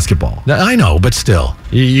not basketball. I know, but still,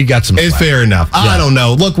 you got some. It's fair enough. Yeah. I don't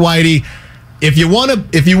know. Look, Whitey, if you want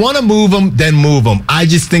to move him, then move him. I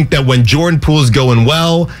just think that when Jordan Poole's going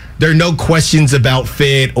well, there are no questions about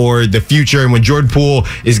fit or the future. And when Jordan Poole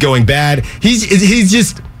is going bad,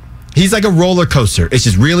 he's like a roller coaster. It's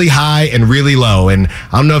just really high and really low. And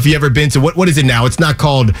I don't know if you ever been to what is it now? It's not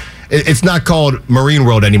called Marine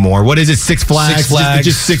World anymore. What is it? Six Flags. Six Flags.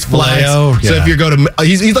 It's just Six Flags. Vallejo, So if you go to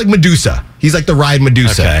he's like Medusa. He's like the ride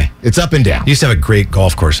Medusa. Okay. It's up and down. He used to have a great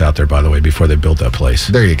golf course out there, by the way, before they built that place.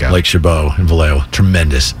 There you go. Lake Chabot in Vallejo.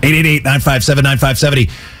 Tremendous. 888-957-9570.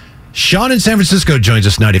 Sean in San Francisco joins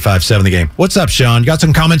us 95.7 The Game. What's up, Sean? Got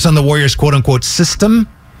some comments on the Warriors quote-unquote system?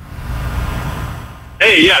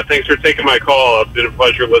 Hey, yeah, thanks for taking my call. It's been a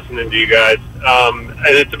pleasure listening to you guys.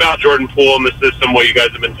 And it's about Jordan Poole and the system, what you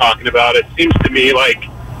guys have been talking about. It seems to me like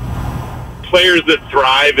players that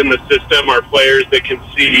thrive in the system are players that can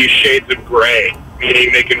see shades of gray,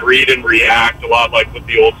 meaning they can read and react a lot like with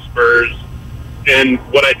the old Spurs. And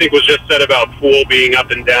what I think was just said about Poole being up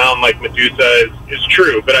and down like Medusa is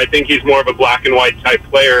true, but I think he's more of a black and white type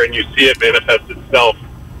player, and you see it manifest itself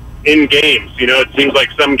in games. It seems like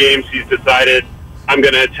some games he's decided, I'm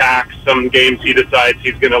going to attack. Some games he decides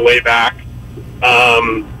he's going to lay back.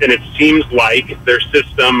 And it seems like their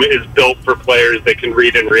system is built for players that can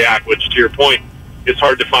read and react, which, to your point, is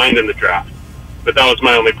hard to find in the draft. But that was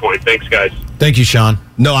my only point. Thanks, guys. Thank you, Sean.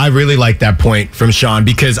 No, I really like that point from Sean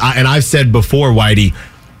because, I've said before, Whitey,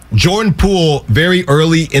 Jordan Poole, very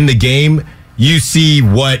early in the game, you see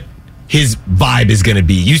what his vibe is going to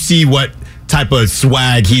be. You see what type of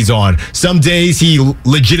swag he's on. Some days he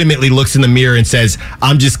legitimately looks in the mirror and says,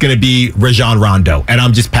 I'm just going to be Rajon Rondo and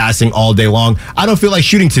I'm just passing all day long. I don't feel like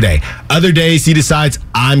shooting today. Other days he decides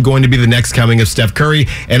I'm going to be the next coming of Steph Curry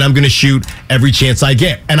and I'm going to shoot every chance I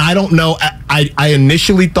get. And I don't know. I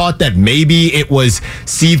initially thought that maybe it was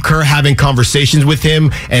Steve Kerr having conversations with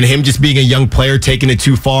him and him just being a young player taking it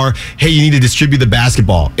too far. Hey, you need to distribute the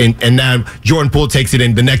basketball. And now Jordan Poole takes it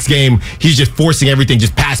in the next game. He's just forcing everything,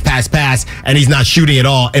 just pass. And he's not shooting at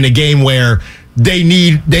all in a game where they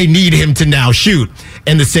need him to now shoot.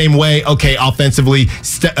 In the same way, okay, offensively,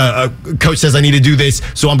 coach says I need to do this,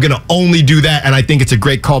 so I'm going to only do that. And I think it's a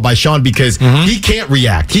great call by Sean because he can't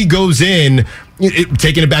react. He goes in,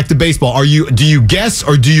 taking it back to baseball. Do you guess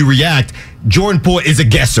or do you react? Jordan Poole is a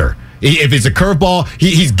guesser. If it's a curveball,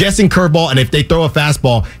 he's guessing curveball, and if they throw a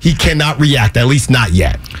fastball, he cannot react, at least not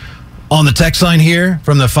yet. On the text line here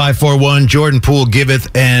from the 541, Jordan Poole giveth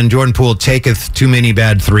and Jordan Poole taketh too many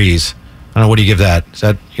bad threes. I don't know. What do you give that?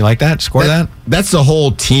 You like that? Score that? That's the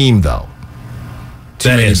whole team, though. Too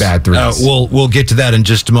many bad threes. We'll get to that in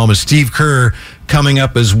just a moment. Steve Kerr coming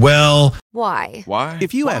up as well. Why?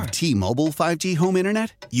 If you have T-Mobile 5G home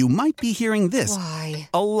internet, you might be hearing this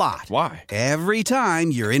a lot. Why? Every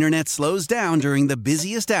time your internet slows down during the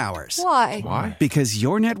busiest hours. Why? Because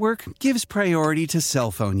your network gives priority to cell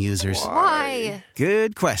phone users. Why?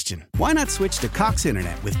 Good question. Why not switch to Cox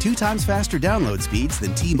Internet with 2 times faster download speeds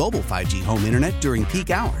than T-Mobile 5G home internet during peak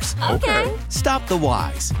hours? Okay. Stop the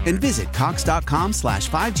whys and visit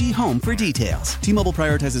cox.com/5G home for details. T-Mobile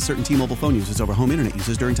prioritizes certain T-Mobile phone users over home internet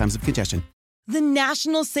users during times of congestion. The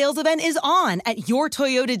national sales event is on at your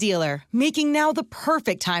Toyota dealer, making now the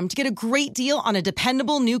perfect time to get a great deal on a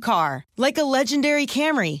dependable new car. Like a legendary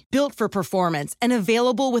Camry, built for performance and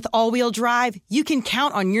available with all-wheel drive, you can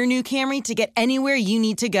count on your new Camry to get anywhere you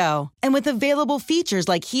need to go. And with available features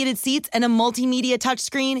like heated seats and a multimedia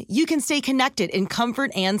touchscreen, you can stay connected in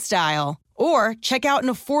comfort and style. Or check out an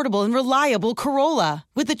affordable and reliable Corolla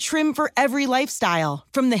with a trim for every lifestyle,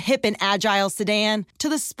 from the hip and agile sedan to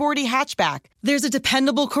the sporty hatchback. There's a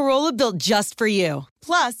dependable Corolla built just for you.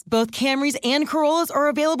 Plus, both Camrys and Corollas are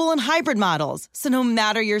available in hybrid models, so no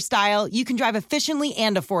matter your style, you can drive efficiently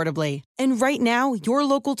and affordably. And right now, your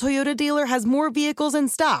local Toyota dealer has more vehicles in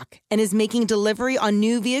stock and is making delivery on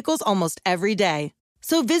new vehicles almost every day.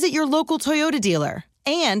 So visit your local Toyota dealer.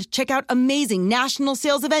 And check out amazing national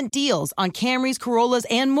sales event deals on Camrys, Corollas,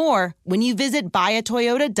 and more when you visit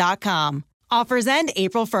buyatoyota.com. Offers end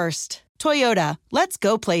April 1st. Toyota, let's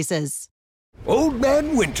go places. Old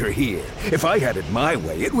Man Winter here. If I had it my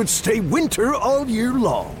way, it would stay winter all year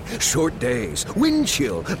long. Short days, wind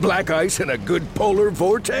chill, black ice, and a good polar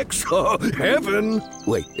vortex. Oh, heaven.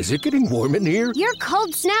 Wait, is it getting warm in here? Your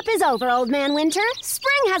cold snap is over, Old Man Winter.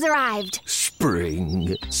 Spring has arrived.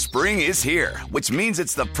 Spring. Spring is here, which means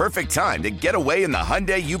it's the perfect time to get away in the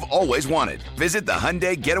Hyundai you've always wanted. Visit the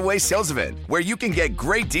Hyundai Getaway Sales Event, where you can get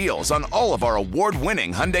great deals on all of our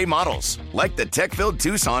award-winning Hyundai models, like the tech-filled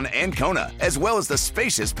Tucson and Kona, as well as the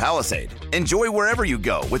spacious Palisade. Enjoy wherever you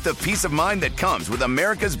go with the peace of mind that comes with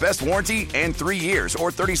America's best warranty and 3 years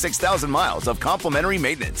or 36,000 miles of complimentary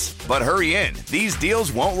maintenance. But hurry in, these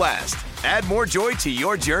deals won't last. Add more joy to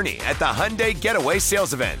your journey at the Hyundai Getaway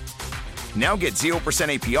Sales Event. Now get 0%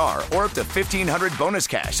 APR or up to $1,500 bonus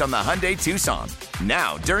cash on the Hyundai Tucson.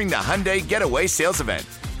 Now, during the Hyundai Getaway Sales Event.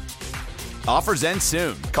 Offers end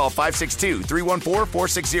soon. Call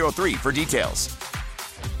 562-314-4603 for details.